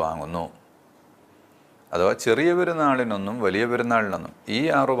ഡ്രസ്സ് വാങ്ങുന്നു. അഥവാ ചെറിയ പെരുന്നാളിനൊന്നും വലിയ പെരുന്നാളിനൊന്നും, ഈ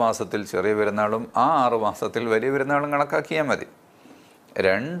 6 മാസത്തിൽ ചെറിയ പെരുന്നാളും ആ 6 മാസത്തിൽ വലിയ പെരുന്നാളും കണക്കാക്കിയാൽ മതി.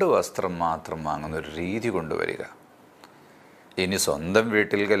 2 വസ്ത്രം മാത്രം വാങ്ങുന്നൊരു രീതി കൊണ്ടുവരിക. ഇനി സ്വന്തം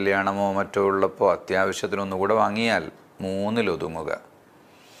വീട്ടിൽ കല്യാണമോ മറ്റോ ഉള്ളപ്പോൾ അത്യാവശ്യത്തിനൊന്നുകൂടെ വാങ്ങിയാൽ 3-ൽ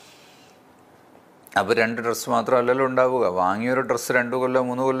അപ്പോൾ 2 ഡ്രസ്സ് മാത്രമല്ലല്ലോ ഉണ്ടാവുക. വാങ്ങിയൊരു ഡ്രസ്സ് 2 കൊല്ലോ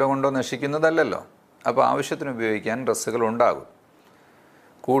 3 കൊല്ലോ കൊണ്ടോ നശിക്കുന്നതല്ലല്ലോ. അപ്പോൾ ആവശ്യത്തിന് ഉപയോഗിക്കാൻ ഡ്രസ്സുകൾ ഉണ്ടാകും.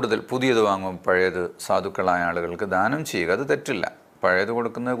 കൂടുതൽ പുതിയത് വാങ്ങും, പഴയത് സാധുക്കളായ ആളുകൾക്ക് ദാനം ചെയ്യുക. അത് തെറ്റില്ല. പഴയത്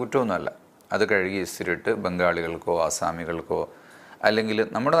കൊടുക്കുന്നത് കുറ്റമൊന്നുമല്ല. അത് കഴുകി ഇസ്തിരിട്ട് ബംഗാളികൾക്കോ ആസാമികൾക്കോ അല്ലെങ്കിൽ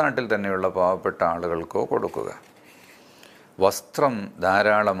നമ്മുടെ നാട്ടിൽ തന്നെയുള്ള പാവപ്പെട്ട ആളുകൾക്കോ കൊടുക്കുക. വസ്ത്രം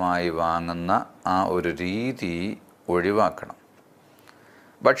ധാരാളമായി വാങ്ങുന്ന ആ ഒരു രീതി ഒഴിവാക്കണം.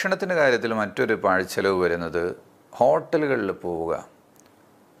 ഭക്ഷണത്തിൻ്റെ കാര്യത്തിൽ മറ്റൊരു പാഴ്ചെലവ് വരുന്നത് ഹോട്ടലുകളിൽ പോവുക.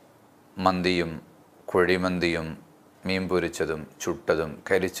 മന്തിയും കുഴിമന്തിയും മീൻ പൊരിച്ചതും ചുട്ടതും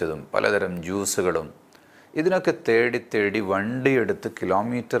കരിച്ചതും പലതരം ജ്യൂസുകളും ഇതിനൊക്കെ തേടി തേടി വണ്ടിയെടുത്ത്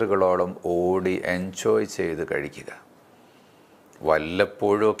കിലോമീറ്ററുകളോളം ഓടി എൻജോയ് ചെയ്ത് കഴിക്കുക.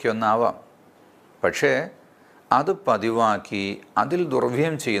 വല്ലപ്പോഴുമൊക്കെ ഒന്നാവാം, പക്ഷേ അത് പതിവാക്കി അതിൽ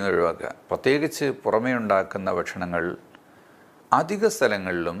ദുർവ്യയം ചെയ്യുന്ന ഒഴിവാക്കുക. പ്രത്യേകിച്ച് പുറമേ ഉണ്ടാക്കുന്ന ഭക്ഷണങ്ങൾ അധിക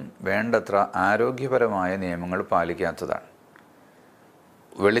സ്ഥലങ്ങളിലും വേണ്ടത്ര ആരോഗ്യപരമായ നിയമങ്ങൾ പാലിക്കാത്തതാണ്.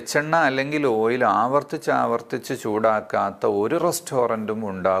 വെളിച്ചെണ്ണ അല്ലെങ്കിൽ ഓയിൽ ആവർത്തിച്ച് ചൂടാക്കാത്ത ഒരു റെസ്റ്റോറൻറ്റും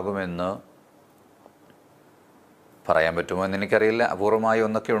ഉണ്ടാകുമെന്ന് പറയാൻ പറ്റുമോ എന്ന് എനിക്കറിയില്ല. അപൂർവമായി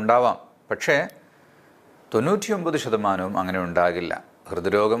ഒന്നൊക്കെ ഉണ്ടാവാം. പക്ഷേ 99% അങ്ങനെ ഉണ്ടാകില്ല.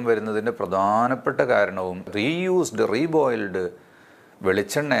 ഹൃദ്രോഗം വരുന്നതിൻ്റെ പ്രധാനപ്പെട്ട കാരണവും റീബോയിൽഡ്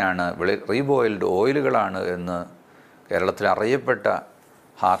വെളിച്ചെണ്ണയാണ്, റീബോയിൽഡ് ഓയിലുകളാണ് എന്ന് കേരളത്തിൽ അറിയപ്പെട്ട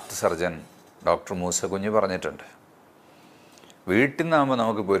ഹാർട്ട് സർജൻ ഡോക്ടർ മൂസ കുഞ്ഞ് പറഞ്ഞിട്ടുണ്ട്. വീട്ടിൽ നിന്നാകുമ്പോൾ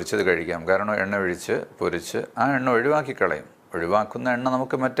നമുക്ക് പൊരിച്ചത് കഴിക്കാം. കാരണം എണ്ണ ഒഴിച്ച് പൊരിച്ച് ആ എണ്ണ ഒഴിവാക്കി കളയും. ഒഴിവാക്കുന്ന എണ്ണ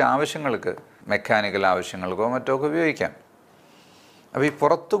നമുക്ക് മറ്റ് ആവശ്യങ്ങൾക്ക്, മെക്കാനിക്കൽ ആവശ്യങ്ങൾക്കോ മറ്റോ ഒക്കെ ഉപയോഗിക്കാം. അപ്പോൾ ഈ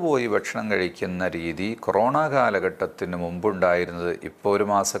പുറത്തു പോയി ഭക്ഷണം കഴിക്കുന്ന രീതി കൊറോണ കാലഘട്ടത്തിന് മുമ്പുണ്ടായിരുന്നത് ഇപ്പോൾ ഒരു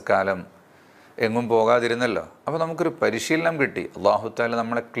മാസക്കാലം എങ്ങും പോകാതിരുന്നല്ലോ. അപ്പോൾ നമുക്കൊരു പരിശീലനം കിട്ടി. അല്ലാഹു തആല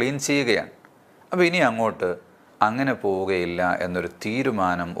നമ്മളെ ക്ലീൻ ചെയ്യുകയാണ്. അപ്പോൾ ഇനി അങ്ങോട്ട് അങ്ങനെ പോവുകയില്ല എന്നൊരു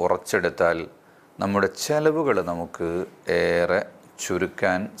തീരുമാനം ഉറച്ചെടുത്താൽ നമ്മുടെ ചെലവുകൾ നമുക്ക് ഏറെ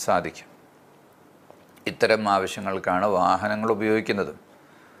ചുരുക്കാൻ സാധിക്കും. ഇത്തരം ആവശ്യങ്ങൾക്കാണ് വാഹനങ്ങൾ ഉപയോഗിക്കുന്നത്.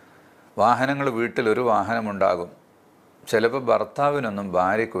 വാഹനങ്ങൾ വീട്ടിലൊരു വാഹനമുണ്ടാകും. ചിലപ്പോൾ ഭർത്താവിനൊന്നും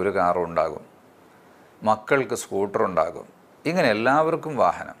ഭാര്യയ്ക്ക് ഒരു കാറും ഉണ്ടാകും, മക്കൾക്ക് സ്കൂട്ടറുണ്ടാകും. ഇങ്ങനെ എല്ലാവർക്കും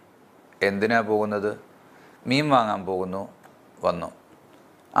വാഹനം. എന്തിനാ പോകുന്നത്? മീൻ വാങ്ങാൻ പോകുന്നു, വന്നു.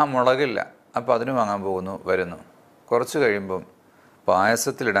 ആ മുളകില്ല, അപ്പോൾ അതിന് വാങ്ങാൻ പോകുന്നു, വരുന്നു. കുറച്ച് കഴിയുമ്പം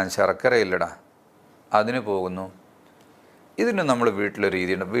പായസത്തിലിടാൻ ശർക്കരയില്ലടാ, അതിന് പോകുന്നു. ഇതിന് നമ്മൾ വീട്ടിലൊരു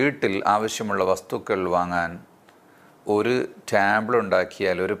രീതിയുണ്ട്. വീട്ടിൽ ആവശ്യമുള്ള വസ്തുക്കൾ വാങ്ങാൻ ഒരു ടാബിൾ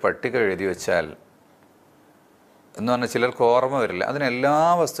ഉണ്ടാക്കിയാൽ, ഒരു പട്ടിക എഴുതി വെച്ചാൽ എന്ന് പറഞ്ഞാൽ ചിലർക്ക് ഓർമ്മ വരില്ല. അതിന് എല്ലാ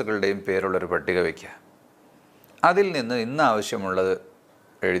വസ്തുക്കളുടെയും പേരുള്ളൊരു പട്ടിക വയ്ക്കുക. അതിൽ നിന്ന് ഇന്ന് ആവശ്യമുള്ളത്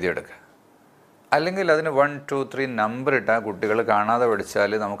എഴുതിയെടുക്കുക. അല്ലെങ്കിൽ അതിന് 1, 2, 3 നമ്പർ ഇട്ടാൽ കുട്ടികൾ കാണാതെ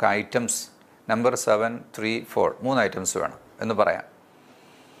പഠിച്ചാൽ നമുക്ക് ഐറ്റംസ് നമ്പർ 7, 3, 4 3 ഐറ്റംസ് വേണം എന്ന് പറയാം.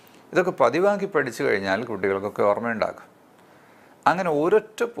 ഇതൊക്കെ പതിവാക്കി പഠിച്ചു കഴിഞ്ഞാൽ കുട്ടികൾക്കൊക്കെ ഓർമ്മയുണ്ടാക്കും. അങ്ങനെ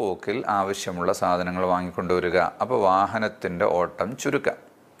ഒരൊറ്റ പോക്കിൽ ആവശ്യമുള്ള സാധനങ്ങൾ വാങ്ങിക്കൊണ്ടുവരിക. അപ്പോൾ വാഹനത്തിൻ്റെ ഓട്ടം ചുരുക്കാം.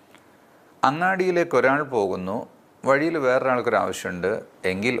 അങ്ങാടിയിലേക്ക് ഒരാൾ പോകുന്നു, വഴിയിൽ വേറൊരാൾക്കൊരാവശ്യമുണ്ട്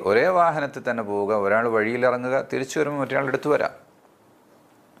എങ്കിൽ ഒരേ വാഹനത്തിൽ തന്നെ പോവുക. ഒരാൾ വഴിയിലിറങ്ങുക, തിരിച്ചു വരുമ്പോൾ മറ്റൊരാൾ എടുത്തു വരാം.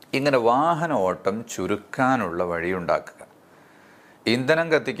 ഇങ്ങനെ വാഹന ഓട്ടം ചുരുക്കാനുള്ള വഴിയുണ്ടാക്കുക. ഇന്ധനം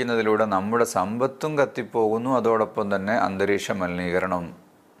കത്തിക്കുന്നതിലൂടെ നമ്മുടെ സമ്പത്തും കത്തിപ്പോകുന്നു. അതോടൊപ്പം തന്നെ അന്തരീക്ഷ മലിനീകരണം,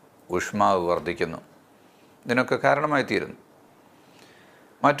 ഊഷ്മാവ് വർദ്ധിക്കുന്നു. ഇതിനൊക്കെ കാരണമായി തീരുന്നു.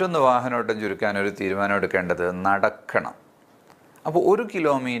 മറ്റൊന്ന്, വാഹനോട്ടം ചുരുക്കാൻ ഒരു തീരുമാനം എടുക്കേണ്ടത് നടക്കണം. അപ്പോൾ 1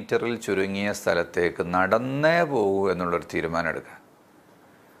 കിലോമീറ്ററിൽ ചുരുങ്ങിയ സ്ഥലത്തേക്ക് നടന്നേ പോകൂ എന്നുള്ളൊരു തീരുമാനം എടുക്കുക.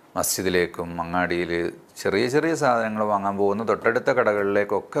 മസ്ജിദിലേക്കും അങ്ങാടിയിൽ ചെറിയ ചെറിയ സാധനങ്ങൾ വാങ്ങാൻ പോകുന്ന തൊട്ടടുത്ത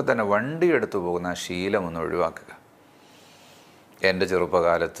കടകളിലേക്കൊക്കെ തന്നെ വണ്ടി എടുത്തു പോകുന്ന ശീലം ഒന്ന് ഒഴിവാക്കുക. എൻ്റെ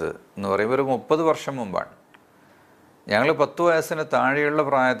ചെറുപ്പകാലത്ത് എന്ന് പറയുമ്പോൾ ഒരു 30 വർഷം മുമ്പാണ്. ഞങ്ങൾ 10 വയസ്സിന് താഴെയുള്ള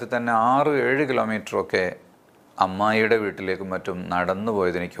പ്രായത്തിൽ തന്നെ 6-7 കിലോമീറ്ററൊക്കെ അമ്മായിയുടെ വീട്ടിലേക്കും മറ്റും നടന്നു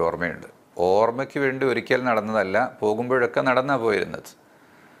പോയത് എനിക്ക് ഓർമ്മയുണ്ട്. ഓർമ്മയ്ക്ക് വേണ്ടി ഒരിക്കൽ നടന്നതല്ല, പോകുമ്പോഴൊക്കെ നടന്നാണ് പോയിരുന്നത്.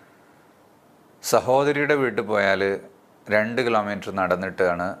 സഹോദരിയുടെ വീട്ടിൽ പോയാൽ 2 കിലോമീറ്റർ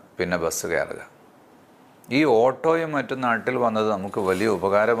നടന്നിട്ടാണ് പിന്നെ ബസ് കയറുക. ഈ ഓട്ടോയും മറ്റും നാട്ടിൽ വന്നത് നമുക്ക് വലിയ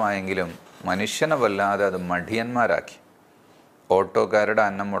ഉപകാരമായെങ്കിലും മനുഷ്യനെ വല്ലാതെ അത് മടിയന്മാരാക്കി. ഓട്ടോക്കാരുടെ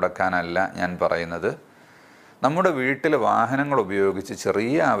അന്നം മുടക്കാനല്ല ഞാൻ പറയുന്നത്. നമ്മുടെ വീട്ടിലെ വാഹനങ്ങൾ ഉപയോഗിച്ച്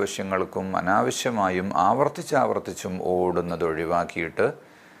ചെറിയ ആവശ്യങ്ങൾക്കും അനാവശ്യമായും ആവർത്തിച്ചും ഓടുന്നത് ഒഴിവാക്കിയിട്ട്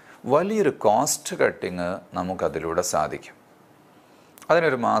വലിയൊരു കോസ്റ്റ് കട്ടിങ് നമുക്കതിലൂടെ സാധിക്കും.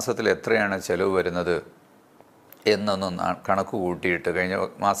 അതിനൊരു മാസത്തിൽ എത്രയാണ് ചിലവ് വരുന്നത് എന്നൊന്നും കണക്ക് കൂട്ടിയിട്ട്, കഴിഞ്ഞ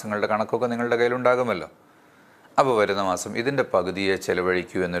മാസങ്ങളുടെ കണക്കൊക്കെ നിങ്ങളുടെ കയ്യിലുണ്ടാകുമല്ലോ. അപ്പോൾ വരുന്ന മാസം ഇതിൻ്റെ പകുതിയെ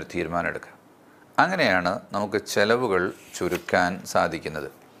ചിലവഴിക്കൂ എന്നൊരു തീരുമാനം എടുക്കുക. അങ്ങനെയാണ് നമുക്ക് ചിലവുകൾ ചുരുക്കാൻ സാധിക്കുന്നത്.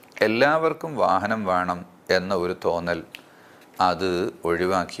 എല്ലാവർക്കും വാഹനം വേണം എന്ന ഒരു തോന്നൽ അത്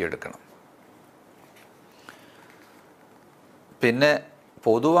ഒഴിവാക്കിയെടുക്കണം. പിന്നെ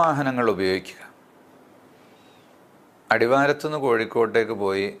പൊതുവാഹനങ്ങൾ ഉപയോഗിക്കുക. അടിവാരത്തുനിന്ന് കോഴിക്കോട്ടേക്ക്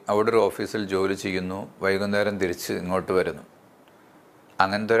പോയി അവിടെ ഒരു ഓഫീസിൽ ജോലി ചെയ്യുന്നു, വൈകുന്നേരം തിരിച്ച് ഇങ്ങോട്ട് വരുന്നു.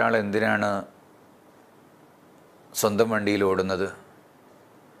 അങ്ങനത്തെ ഒരാൾ എന്തിനാണ് സ്വന്തം വണ്ടിയിൽ ഓടുന്നത്?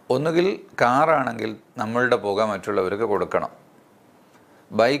 ഒന്നുകിൽ കാറാണെങ്കിൽ നമ്മളുടെ പുക മറ്റുള്ളവർക്ക് കൊടുക്കണം,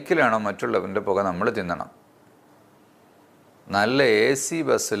 ബൈക്കിലാണോ മറ്റുള്ളവരുടെ പുക നമ്മൾ തിന്നണം. നല്ല AC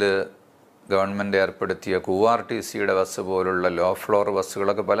ബസ്സിൽ ഗവൺമെൻറ് ഏർപ്പെടുത്തിയ QRTCയുടെ ബസ് പോലുള്ള ലോ ഫ്ലോർ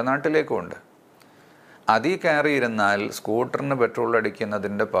ബസ്സുകളൊക്കെ പല നാട്ടിലേക്കും ഉണ്ട്. അതിൽ കയറിയിരുന്നാൽ സ്കൂട്ടറിന് പെട്രോൾ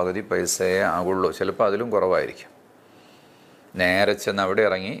അടിക്കുന്നതിൻ്റെ പകുതി പൈസയേ ആകുള്ളൂ, ചിലപ്പോൾ അതിലും കുറവായിരിക്കും. നേരെ ചെന്ന് അവിടെ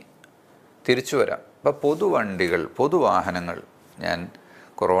ഇറങ്ങി തിരിച്ചു വരാം. അപ്പോൾ പൊതുവണ്ടികൾ, പൊതുവാഹനങ്ങൾ, ഞാൻ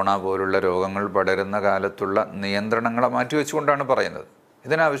കൊറോണ പോലുള്ള രോഗങ്ങൾ പടരുന്ന കാലത്തുള്ള നിയന്ത്രണങ്ങളെ മാറ്റിവെച്ചുകൊണ്ടാണ് പറയുന്നത്.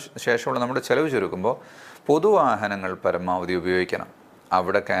 ശേഷമുള്ള നമ്മുടെ ചിലവ് ചുരുക്കുമ്പോൾ പൊതുവാഹനങ്ങൾ പരമാവധി ഉപയോഗിക്കണം.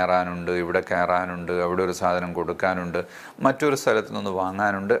 അവിടെ കയറാനുണ്ട്, ഇവിടെ കയറാനുണ്ട്, അവിടെ ഒരു സാധനം കൊടുക്കാനുണ്ട്, മറ്റൊരു സ്ഥലത്തു നിന്ന്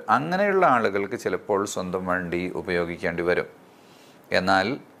വാങ്ങാനുണ്ട്. അങ്ങനെയുള്ള ആളുകൾക്ക് ചിലപ്പോൾ സ്വന്തം വണ്ടി ഉപയോഗിക്കേണ്ടി വരും. എന്നാൽ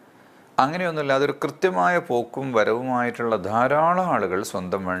അങ്ങനെയൊന്നുമില്ല, അതൊരു കൃത്യമായ പോക്കും വരവുമായിട്ടുള്ള ധാരാളം ആളുകൾ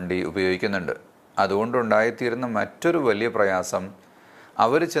സ്വന്തം വണ്ടി ഉപയോഗിക്കുന്നുണ്ട്. അതുകൊണ്ടുണ്ടായിത്തീരുന്ന മറ്റൊരു വലിയ പ്രയാസം,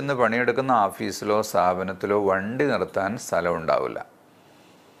 അവർ ചെന്ന് പണിയെടുക്കുന്ന ഓഫീസിലോ സ്ഥാപനത്തിലോ വണ്ടി നിർത്താൻ സ്ഥലം ഉണ്ടാവില്ല.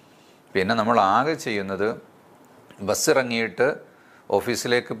 പിന്നെ നമ്മൾ ആകെ ചെയ്യുന്നത് ബസ് ഇറങ്ങിയിട്ട്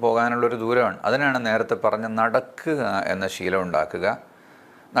ഓഫീസിലേക്ക് പോകാനുള്ളൊരു ദൂരമാണ്. അതിനാണ് നേരത്തെ പറഞ്ഞ നടക്കുക എന്ന ശീലം ഉണ്ടാക്കുക.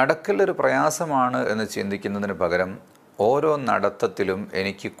 നടക്കലൊരു പ്രയാസമാണ് എന്ന് ചിന്തിക്കുന്നതിന് പകരം ഓരോ നടത്തത്തിലും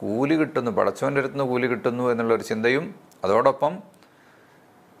എനിക്ക് കൂലി കിട്ടുന്നു, പടച്ചവൻ്റെ അടുത്ത് നിന്ന് കൂലി കിട്ടുന്നു എന്നുള്ളൊരു ചിന്തയും അതോടൊപ്പം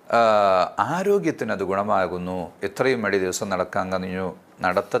ആരോഗ്യത്തിന് അത് ഗുണമാകുന്നു. ഇത്രയും അടി ദിവസം നടക്കാൻ കഴിഞ്ഞു.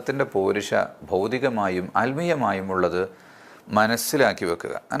 നടത്തത്തിൻ്റെ പോരിശ ഭൗതികമായും ആത്മീയമായും ഉള്ളത് മനസ്സിലാക്കി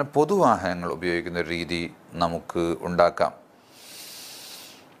വെക്കുക. അങ്ങനെ പൊതുവാഹനങ്ങൾ ഉപയോഗിക്കുന്ന ഒരു രീതി നമുക്ക് ഉണ്ടാക്കാം.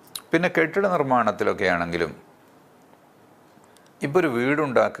 പിന്നെ കെട്ടിട നിർമ്മാണത്തിലൊക്കെ ആണെങ്കിലും, ഇപ്പോൾ ഒരു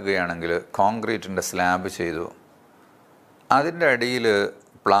വീടുണ്ടാക്കുകയാണെങ്കിൽ കോൺക്രീറ്റിൻ്റെ സ്ലാബ് ചെയ്തു, അതിൻ്റെ അടിയിൽ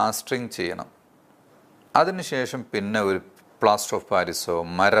പ്ലാസ്റ്ററിങ് ചെയ്യണം. അതിനുശേഷം പിന്നെ ഒരു പ്ലാസ്റ്റർ ഓഫ് പാരിസോ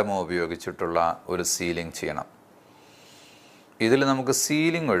മരമോ ഉപയോഗിച്ചിട്ടുള്ള ഒരു സീലിംഗ് ചെയ്യണം. ഇതിൽ നമുക്ക്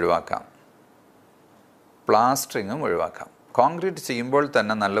സീലിംഗ് ഒഴിവാക്കാം, പ്ലാസ്റ്ററിങ്ങും ഒഴിവാക്കാം. കോൺക്രീറ്റ് ചെയ്യുമ്പോൾ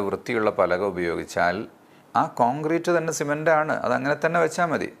തന്നെ നല്ല വൃത്തിയുള്ള പലക ഉപയോഗിച്ചാൽ ആ കോൺക്രീറ്റ് തന്നെ സിമൻ്റാണ്, അതങ്ങനെ തന്നെ വെച്ചാൽ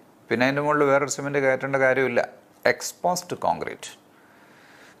മതി. പിന്നെ അതിൻ്റെ മുകളിൽ വേറൊരു സിമൻറ്റ് കയറ്റേണ്ട കാര്യമില്ല. Exposed concrete.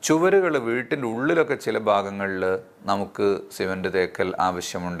 ചുവരുകൾ വീട്ടിൻ്റെ ഉള്ളിലൊക്കെ ചില ഭാഗങ്ങളിൽ നമുക്ക് സിമൻറ്റ് തേക്കൽ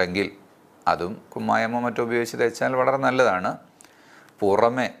ആവശ്യമുണ്ടെങ്കിൽ അതും കുമ്മായമോ മറ്റോ ഉപയോഗിച്ച് തേച്ചാൽ വളരെ നല്ലതാണ്.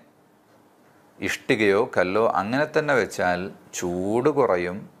 പുറമെ ഇഷ്ടികയോ കല്ലോ അങ്ങനെ തന്നെ വെച്ചാൽ ചൂട്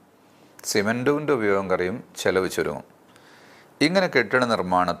കുറയും, സിമൻറ്റിൻ്റെ ഉപയോഗം കുറയും, ചിലവ് ചുരുങ്ങും. ഇങ്ങനെ കെട്ടിട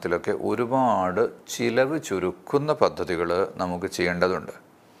നിർമ്മാണത്തിലൊക്കെ ഒരുപാട് ചിലവ് ചുരുക്കുന്ന പദ്ധതികൾ നമുക്ക് ചെയ്യേണ്ടതുണ്ട്.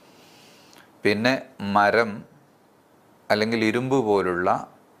 പിന്നെ മരം അല്ലെങ്കിൽ ഇരുമ്പ് പോലുള്ള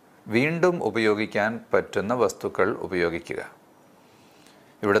വീണ്ടും ഉപയോഗിക്കാൻ പറ്റുന്ന വസ്തുക്കൾ ഉപയോഗിക്കുക.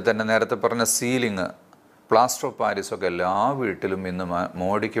 ഇവിടെ തന്നെ നേരത്തെ പറഞ്ഞ സീലിംഗ്, പ്ലാസ്റ്റർ ഓഫ് പാരിസൊക്കെ എല്ലാ വീട്ടിലും ഇന്ന്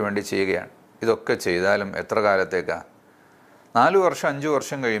മോടിക്ക് വേണ്ടി ചെയ്യുകയാണ്. ഇതൊക്കെ ചെയ്താലും എത്ര കാലത്തേക്കാണ്? 4 വർഷം 5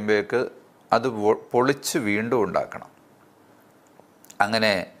 വർഷം കഴിയുമ്പോഴേക്ക് അത് പൊളിച്ച് വീണ്ടും ഉണ്ടാക്കണം.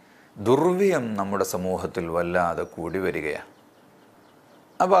 അങ്ങനെ ദുർവ്യയം നമ്മുടെ സമൂഹത്തിൽ വല്ലാതെ കൂടി വരികയാണ്.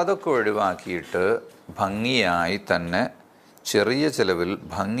 അപ്പോൾ അതൊക്കെ ഒഴിവാക്കിയിട്ട് ഭംഗിയായി തന്നെ ചെറിയ ചിലവിൽ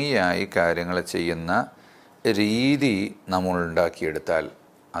ഭംഗിയായി കാര്യങ്ങൾ ചെയ്യുന്ന രീതി നമ്മൾ ഉണ്ടാക്കിയെടുത്താൽ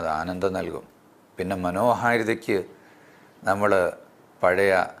അത് ആനന്ദം നൽകും. പിന്നെ മനോഹാരിതയ്ക്ക് നമ്മൾ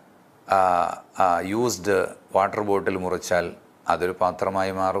പഴയ യൂസ്ഡ് വാട്ടർ ബോട്ടിൽ മുറിച്ചാൽ അതൊരു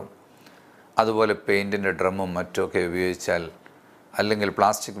പാത്രമായി മാറും. അതുപോലെ പെയിൻറ്റിൻ്റെ ഡ്രമ്മും മറ്റുമൊക്കെ ഉപയോഗിച്ചാൽ, അല്ലെങ്കിൽ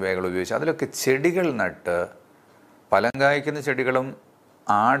പ്ലാസ്റ്റിക് ബാഗുകൾ ഉപയോഗിച്ചാൽ അതിലൊക്കെ ചെടികൾ നട്ട്, ഫലം കായ്ക്കുന്ന ചെടികളും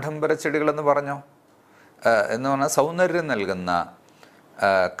ആഡംബര ചെടികളെന്ന് പറഞ്ഞോ എന്ന് പറഞ്ഞാൽ സൗന്ദര്യം നൽകുന്ന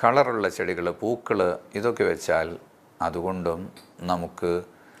കളറുള്ള ചെടികൾ, പൂക്കൾ, ഇതൊക്കെ വെച്ചാൽ അതുകൊണ്ടും നമുക്ക്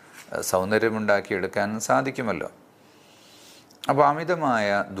സൗന്ദര്യമുണ്ടാക്കിയെടുക്കാൻ സാധിക്കുമല്ലോ. അപ്പോൾ അമിതമായ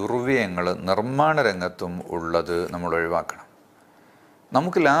ദുർവ്യയങ്ങൾ നിർമ്മാണ രംഗത്തും ഉള്ളത് നമ്മൾ ഒഴിവാക്കണം.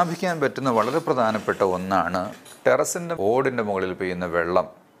 നമുക്ക് ലാഭിക്കാൻ പറ്റുന്ന വളരെ പ്രധാനപ്പെട്ട ഒന്നാണ് ടെറസിൻ്റെ ഓടിൻ്റെ മുകളിൽ പെയ്യുന്ന വെള്ളം.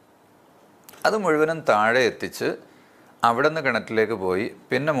 അത് മുഴുവനും താഴെ എത്തിച്ച് അവിടെ നിന്ന് കിണറ്റിലേക്ക് പോയി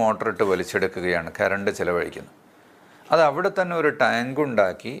പിന്നെ മോട്ടറിട്ട് വലിച്ചെടുക്കുകയാണ്, കറണ്ട് ചിലവഴിക്കുന്നു. അത് അവിടെ തന്നെ ഒരു ടാങ്ക്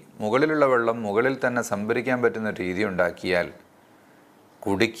ഉണ്ടാക്കി മുകളിലുള്ള വെള്ളം മുകളിൽ തന്നെ സംഭരിക്കാൻ പറ്റുന്ന രീതി ഉണ്ടാക്കിയാൽ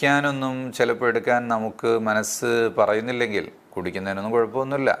കുടിക്കാനൊന്നും ചിലപ്പോൾ എടുക്കാൻ നമുക്ക് മനസ്സ് പറയുന്നില്ലെങ്കിൽ കുടിക്കുന്നതിനൊന്നും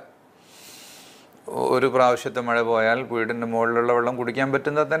കുഴപ്പമൊന്നുമില്ല. ഒരു പ്രാവശ്യത്തെ മഴ പോയാൽ വീടിൻ്റെ മുകളിലുള്ള വെള്ളം കുടിക്കാൻ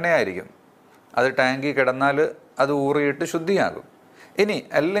പറ്റുന്നത് തന്നെ ആയിരിക്കും. അത് ടാങ്കിൽ കിടന്നാൽ അത് ഊറിയിട്ട് ശുദ്ധിയാകും. ഇനി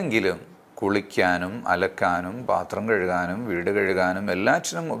അല്ലെങ്കിലും കുളിക്കാനും അലക്കാനും പാത്രം കഴുകാനും വീട് കഴുകാനും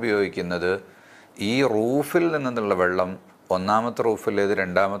എല്ലാറ്റിനും ഉപയോഗിക്കുന്നത് ഈ റൂഫിൽ നിന്നുള്ള വെള്ളം, ഒന്നാമത്തെ റൂഫിൽ,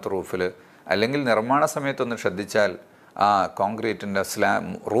 രണ്ടാമത്തെ റൂഫിൽ, അല്ലെങ്കിൽ നിർമ്മാണ സമയത്തൊന്ന് ശ്രദ്ധിച്ചാൽ ആ കോൺക്രീറ്റിൻ്റെ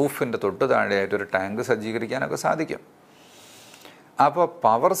റൂഫിൻ്റെ തൊട്ട് താഴെയായിട്ടൊരു ടാങ്ക് സജ്ജീകരിക്കാനൊക്കെ സാധിക്കും. അപ്പോൾ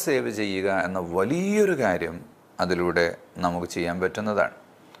പവർ സേവ് ചെയ്യുക എന്ന വലിയൊരു കാര്യം അതിലൂടെ നമുക്ക് ചെയ്യാൻ പറ്റുന്നതാണ്.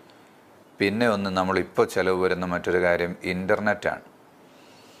 പിന്നെ ഒന്ന് നമ്മളിപ്പോൾ ചിലവ് വരുന്ന മറ്റൊരു കാര്യം ഇൻ്റർനെറ്റാണ്.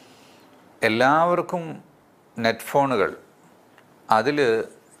 എല്ലാവർക്കും നെറ്റ് ഫോണുകൾ, അതിൽ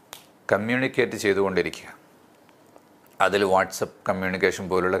കമ്മ്യൂണിക്കേറ്റ് ചെയ്തുകൊണ്ടിരിക്കുക. അതിൽ വാട്സപ്പ് കമ്മ്യൂണിക്കേഷൻ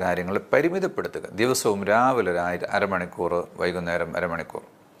പോലുള്ള കാര്യങ്ങൾ പരിമിതപ്പെടുത്തുക. ദിവസവും രാവിലെ അരമണിക്കൂർ, വൈകുന്നേരം അരമണിക്കൂർ.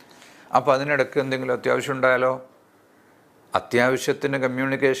 അപ്പോൾ അതിനിടയ്ക്ക് എന്തെങ്കിലും അത്യാവശ്യം ഉണ്ടായാലോ, അത്യാവശ്യത്തിന്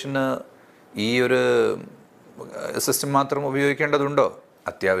കമ്മ്യൂണിക്കേഷന് ഈ ഒരു സിസ്റ്റം മാത്രം ഉപയോഗിക്കേണ്ടതുണ്ടോ?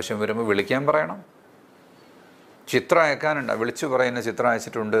 അത്യാവശ്യം വരുമ്പോൾ വിളിക്കാൻ പറയണം. ചിത്രം അയക്കാനുണ്ട്, വിളിച്ചു പറയുന്ന ചിത്രം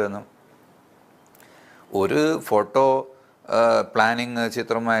അയച്ചിട്ടുണ്ട് എന്ന്. ഒരു ഫോട്ടോ പ്ലാനിങ്,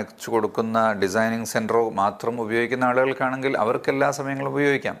 ചിത്രം അയച്ചു കൊടുക്കുന്ന ഡിസൈനിങ് സെൻറ്ററോ മാത്രം ഉപയോഗിക്കുന്ന ആളുകൾക്കാണെങ്കിൽ അവർക്കെല്ലാ സമയങ്ങളും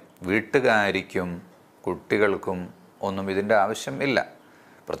ഉപയോഗിക്കാം. വീട്ടുകാരിക്കും കുട്ടികൾക്കും ഒന്നും ഇതിൻ്റെ ആവശ്യം ഇല്ല.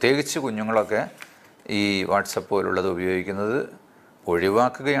 പ്രത്യേകിച്ച് കുഞ്ഞുങ്ങളൊക്കെ ഈ വാട്സപ്പ് പോലുള്ളത് ഉപയോഗിക്കുന്നത്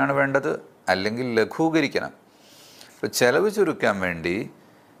ഒഴിവാക്കുകയാണ് വേണ്ടത്, അല്ലെങ്കിൽ ലഘൂകരിക്കണം. ഇപ്പോൾ ചിലവ് ചുരുക്കാൻ വേണ്ടി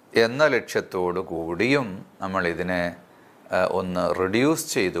എന്ന ലക്ഷ്യത്തോടു കൂടിയും നമ്മളിതിനെ ഒന്ന് റിഡ്യൂസ്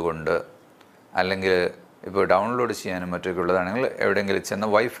ചെയ്തുകൊണ്ട്, അല്ലെങ്കിൽ ഇപ്പോൾ ഡൗൺലോഡ് ചെയ്യാനും മറ്റൊക്കെ ഉള്ളതാണെങ്കിൽ എവിടെയെങ്കിലും ചെന്ന്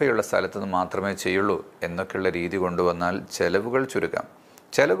വൈഫൈ ഉള്ള സ്ഥലത്ത് നിന്ന് മാത്രമേ ചെയ്യുള്ളൂ എന്നൊക്കെയുള്ള രീതി കൊണ്ടുവന്നാൽ ചിലവുകൾ ചുരുക്കാം.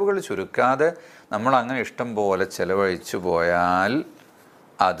 ചിലവുകൾ ചുരുക്കാതെ നമ്മൾ അങ്ങനെ ഇഷ്ടം പോലെ ചിലവഴിച്ചു പോയാൽ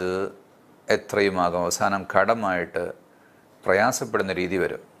അത് എത്രയുമാകും അവസാനം കടമായിട്ട് പ്രയാസപ്പെടുന്ന രീതി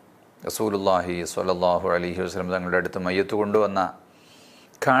വരും. റസൂലുള്ളാഹി സ്വല്ലല്ലാഹു അലൈഹി വസല്ലം തങ്ങളുടെ അടുത്ത് മയ്യത്ത് കൊണ്ടുവന്ന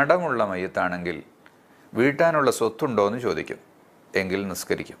കടമുള്ള മയ്യത്താണെങ്കിൽ വീട്ടാനുള്ള സ്വത്തുണ്ടോ എന്ന് ചോദിക്കും. എങ്കിൽ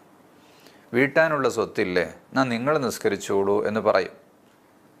നിസ്കരിക്കും. വീട്ടാനുള്ള സ്വത്തില്ലേ, എന്നാൽ നിങ്ങൾ നിസ്കരിച്ചോളൂ എന്ന് പറയും.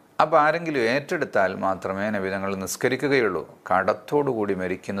 അപ്പോൾ ആരെങ്കിലും ഏറ്റെടുത്താൽ മാത്രമേ നബി തങ്ങൾ നിസ്കരിക്കുകയുള്ളൂ. കടത്തോടുകൂടി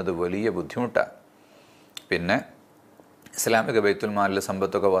മരിക്കുന്നത് വലിയ ബുദ്ധിമുട്ടാണ്. പിന്നെ ഇസ്ലാമിക ബൈത്തുൽ മാലിലെ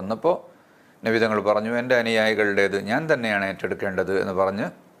സമ്പത്തൊക്കെ വന്നപ്പോൾ നബി തങ്ങൾ പറഞ്ഞു, എൻ്റെ അനുയായികളുടേത് ഞാൻ തന്നെയാണ് ഏറ്റെടുക്കേണ്ടത് എന്ന് പറഞ്ഞ്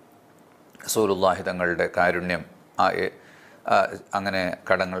റസൂലുള്ളാഹി തങ്ങളുടെ കാരുണ്യം അങ്ങനെ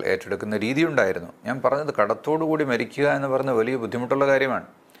കടങ്ങൾ ഏറ്റെടുക്കുന്ന രീതിയുണ്ടായിരുന്നു. ഞാൻ പറഞ്ഞത് കടത്തോടുകൂടി മരിക്കുക എന്ന് പറഞ്ഞ വലിയ ബുദ്ധിമുട്ടുള്ള കാര്യമാണ്.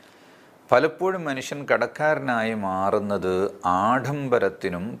 പലപ്പോഴും മനുഷ്യൻ കടക്കാരനായി മാറുന്നത്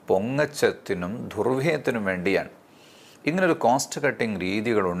ആഡംബരത്തിനും പൊങ്ങച്ചത്തിനും ദുർവ്യയത്തിനും വേണ്ടിയാണ്. ഇങ്ങനൊരു കോസ്റ്റ് കട്ടിങ്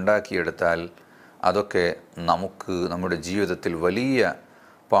രീതികൾ ഉണ്ടാക്കിയെടുത്താൽ അതൊക്കെ നമുക്ക് നമ്മുടെ ജീവിതത്തിൽ വലിയ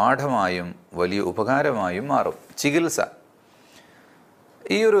പാഠമായും വലിയ ഉപകാരമായും മാറും. ചികിത്സ,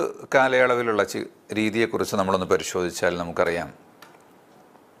 ഈ ഒരു കാലയളവിലുള്ള രീതിയെക്കുറിച്ച് നമ്മളൊന്ന് പരിശോധിച്ചാൽ നമുക്കറിയാം.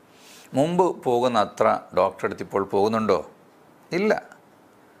 മുമ്പ് പോകുന്ന അത്ര ഡോക്ടറെ അടുത്ത് ഇപ്പോൾ പോകുന്നുണ്ടോ? ഇല്ല.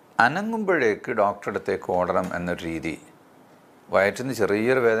 അനങ്ങുമ്പോഴേക്ക് ഡോക്ടറെ അടുത്തേക്ക് ഓടണം എന്നൊരു രീതി. വയറ്റിൽ നിന്ന്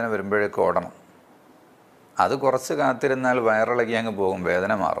ചെറിയൊരു വേദന വരുമ്പോഴേക്ക് ഓടണം. അത് കുറച്ച് കാത്തിരുന്നാൽ വയറിളകി അങ്ങ് പോകും,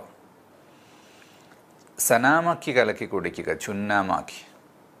 വേദന മാറും. സനാമാക്കി കലക്കി കുടിക്കുക, ചുന്നാമാക്കി.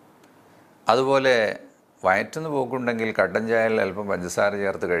 അതുപോലെ വയറ്റിന്ന് പോക്കുണ്ടെങ്കിൽ കട്ടൻ ചായയിൽ അല്പം പഞ്ചസാര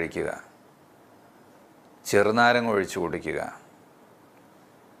ചേർത്ത് കഴിക്കുക, ചെറുനാരങ്ങ ഒഴിച്ച് കുടിക്കുക,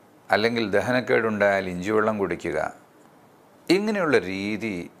 അല്ലെങ്കിൽ ദഹനക്കേടുണ്ടായാൽ ഇഞ്ചിവെള്ളം കുടിക്കുക. ഇങ്ങനെയുള്ള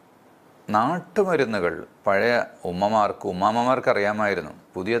രീതി നാട്ടുമരുന്നുകൾ പഴയ ഉമ്മമാർക്ക് അറിയാമായിരുന്നു.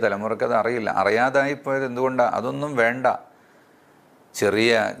 പുതിയ തലമുറക്ക് അത് അറിയില്ല. അറിയാതായിപ്പോയത് എന്തുകൊണ്ടാണ്? അതൊന്നും വേണ്ട.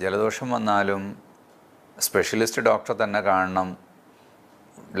 ചെറിയ ജലദോഷം വന്നാലും സ്പെഷ്യലിസ്റ്റ് ഡോക്ടറെ തന്നെ കാണണം,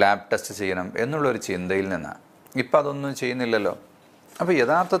 ലാബ് ടെസ്റ്റ് ചെയ്യണം എന്നുള്ളൊരു ചിന്തയിൽ നിന്നാണ്. ഇപ്പം അതൊന്നും ചെയ്യുന്നില്ലല്ലോ. അപ്പോൾ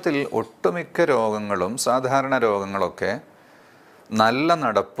യഥാർത്ഥത്തിൽ ഒട്ടുമിക്ക രോഗങ്ങളും, സാധാരണ രോഗങ്ങളൊക്കെ നല്ല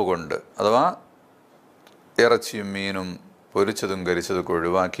നടപ്പ് കൊണ്ട്, അഥവാ ഇറച്ചിയും മീനും പൊരിച്ചതും കരിച്ചതൊക്കെ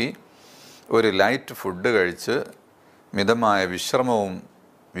ഒഴിവാക്കി ഒരു ലൈറ്റ് ഫുഡ് കഴിച്ച് മിതമായ വിശ്രമവും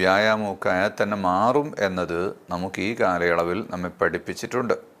വ്യായാമവും ഒക്കെ ആയാൽ തന്നെ മാറും എന്നത് നമുക്ക് ഈ കാലയളവിൽ നമ്മെ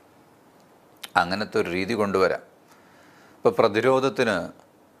പഠിപ്പിച്ചിട്ടുണ്ട്. അങ്ങനത്തെ ഒരു രീതി കൊണ്ടുവരാം. ഇപ്പോൾ പ്രതിരോധത്തിന്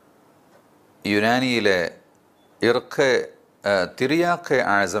യുനാനിയിലെ തിരിയാഖെ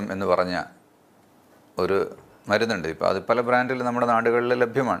ആസം എന്ന് പറഞ്ഞ ഒരു മരുന്നുണ്ട്. ഇപ്പോൾ അത് പല ബ്രാൻഡിൽ നമ്മുടെ നാടുകളിൽ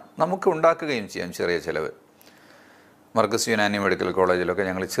ലഭ്യമാണ്. നമുക്ക് ഉണ്ടാക്കുകയും ചെയ്യാം ചെറിയ ചിലവ്. മർക്കസ് യുനാനി മെഡിക്കൽ കോളേജിലൊക്കെ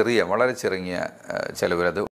ഞങ്ങൾ വളരെ ചെറിയ ചിലവിൽ അത്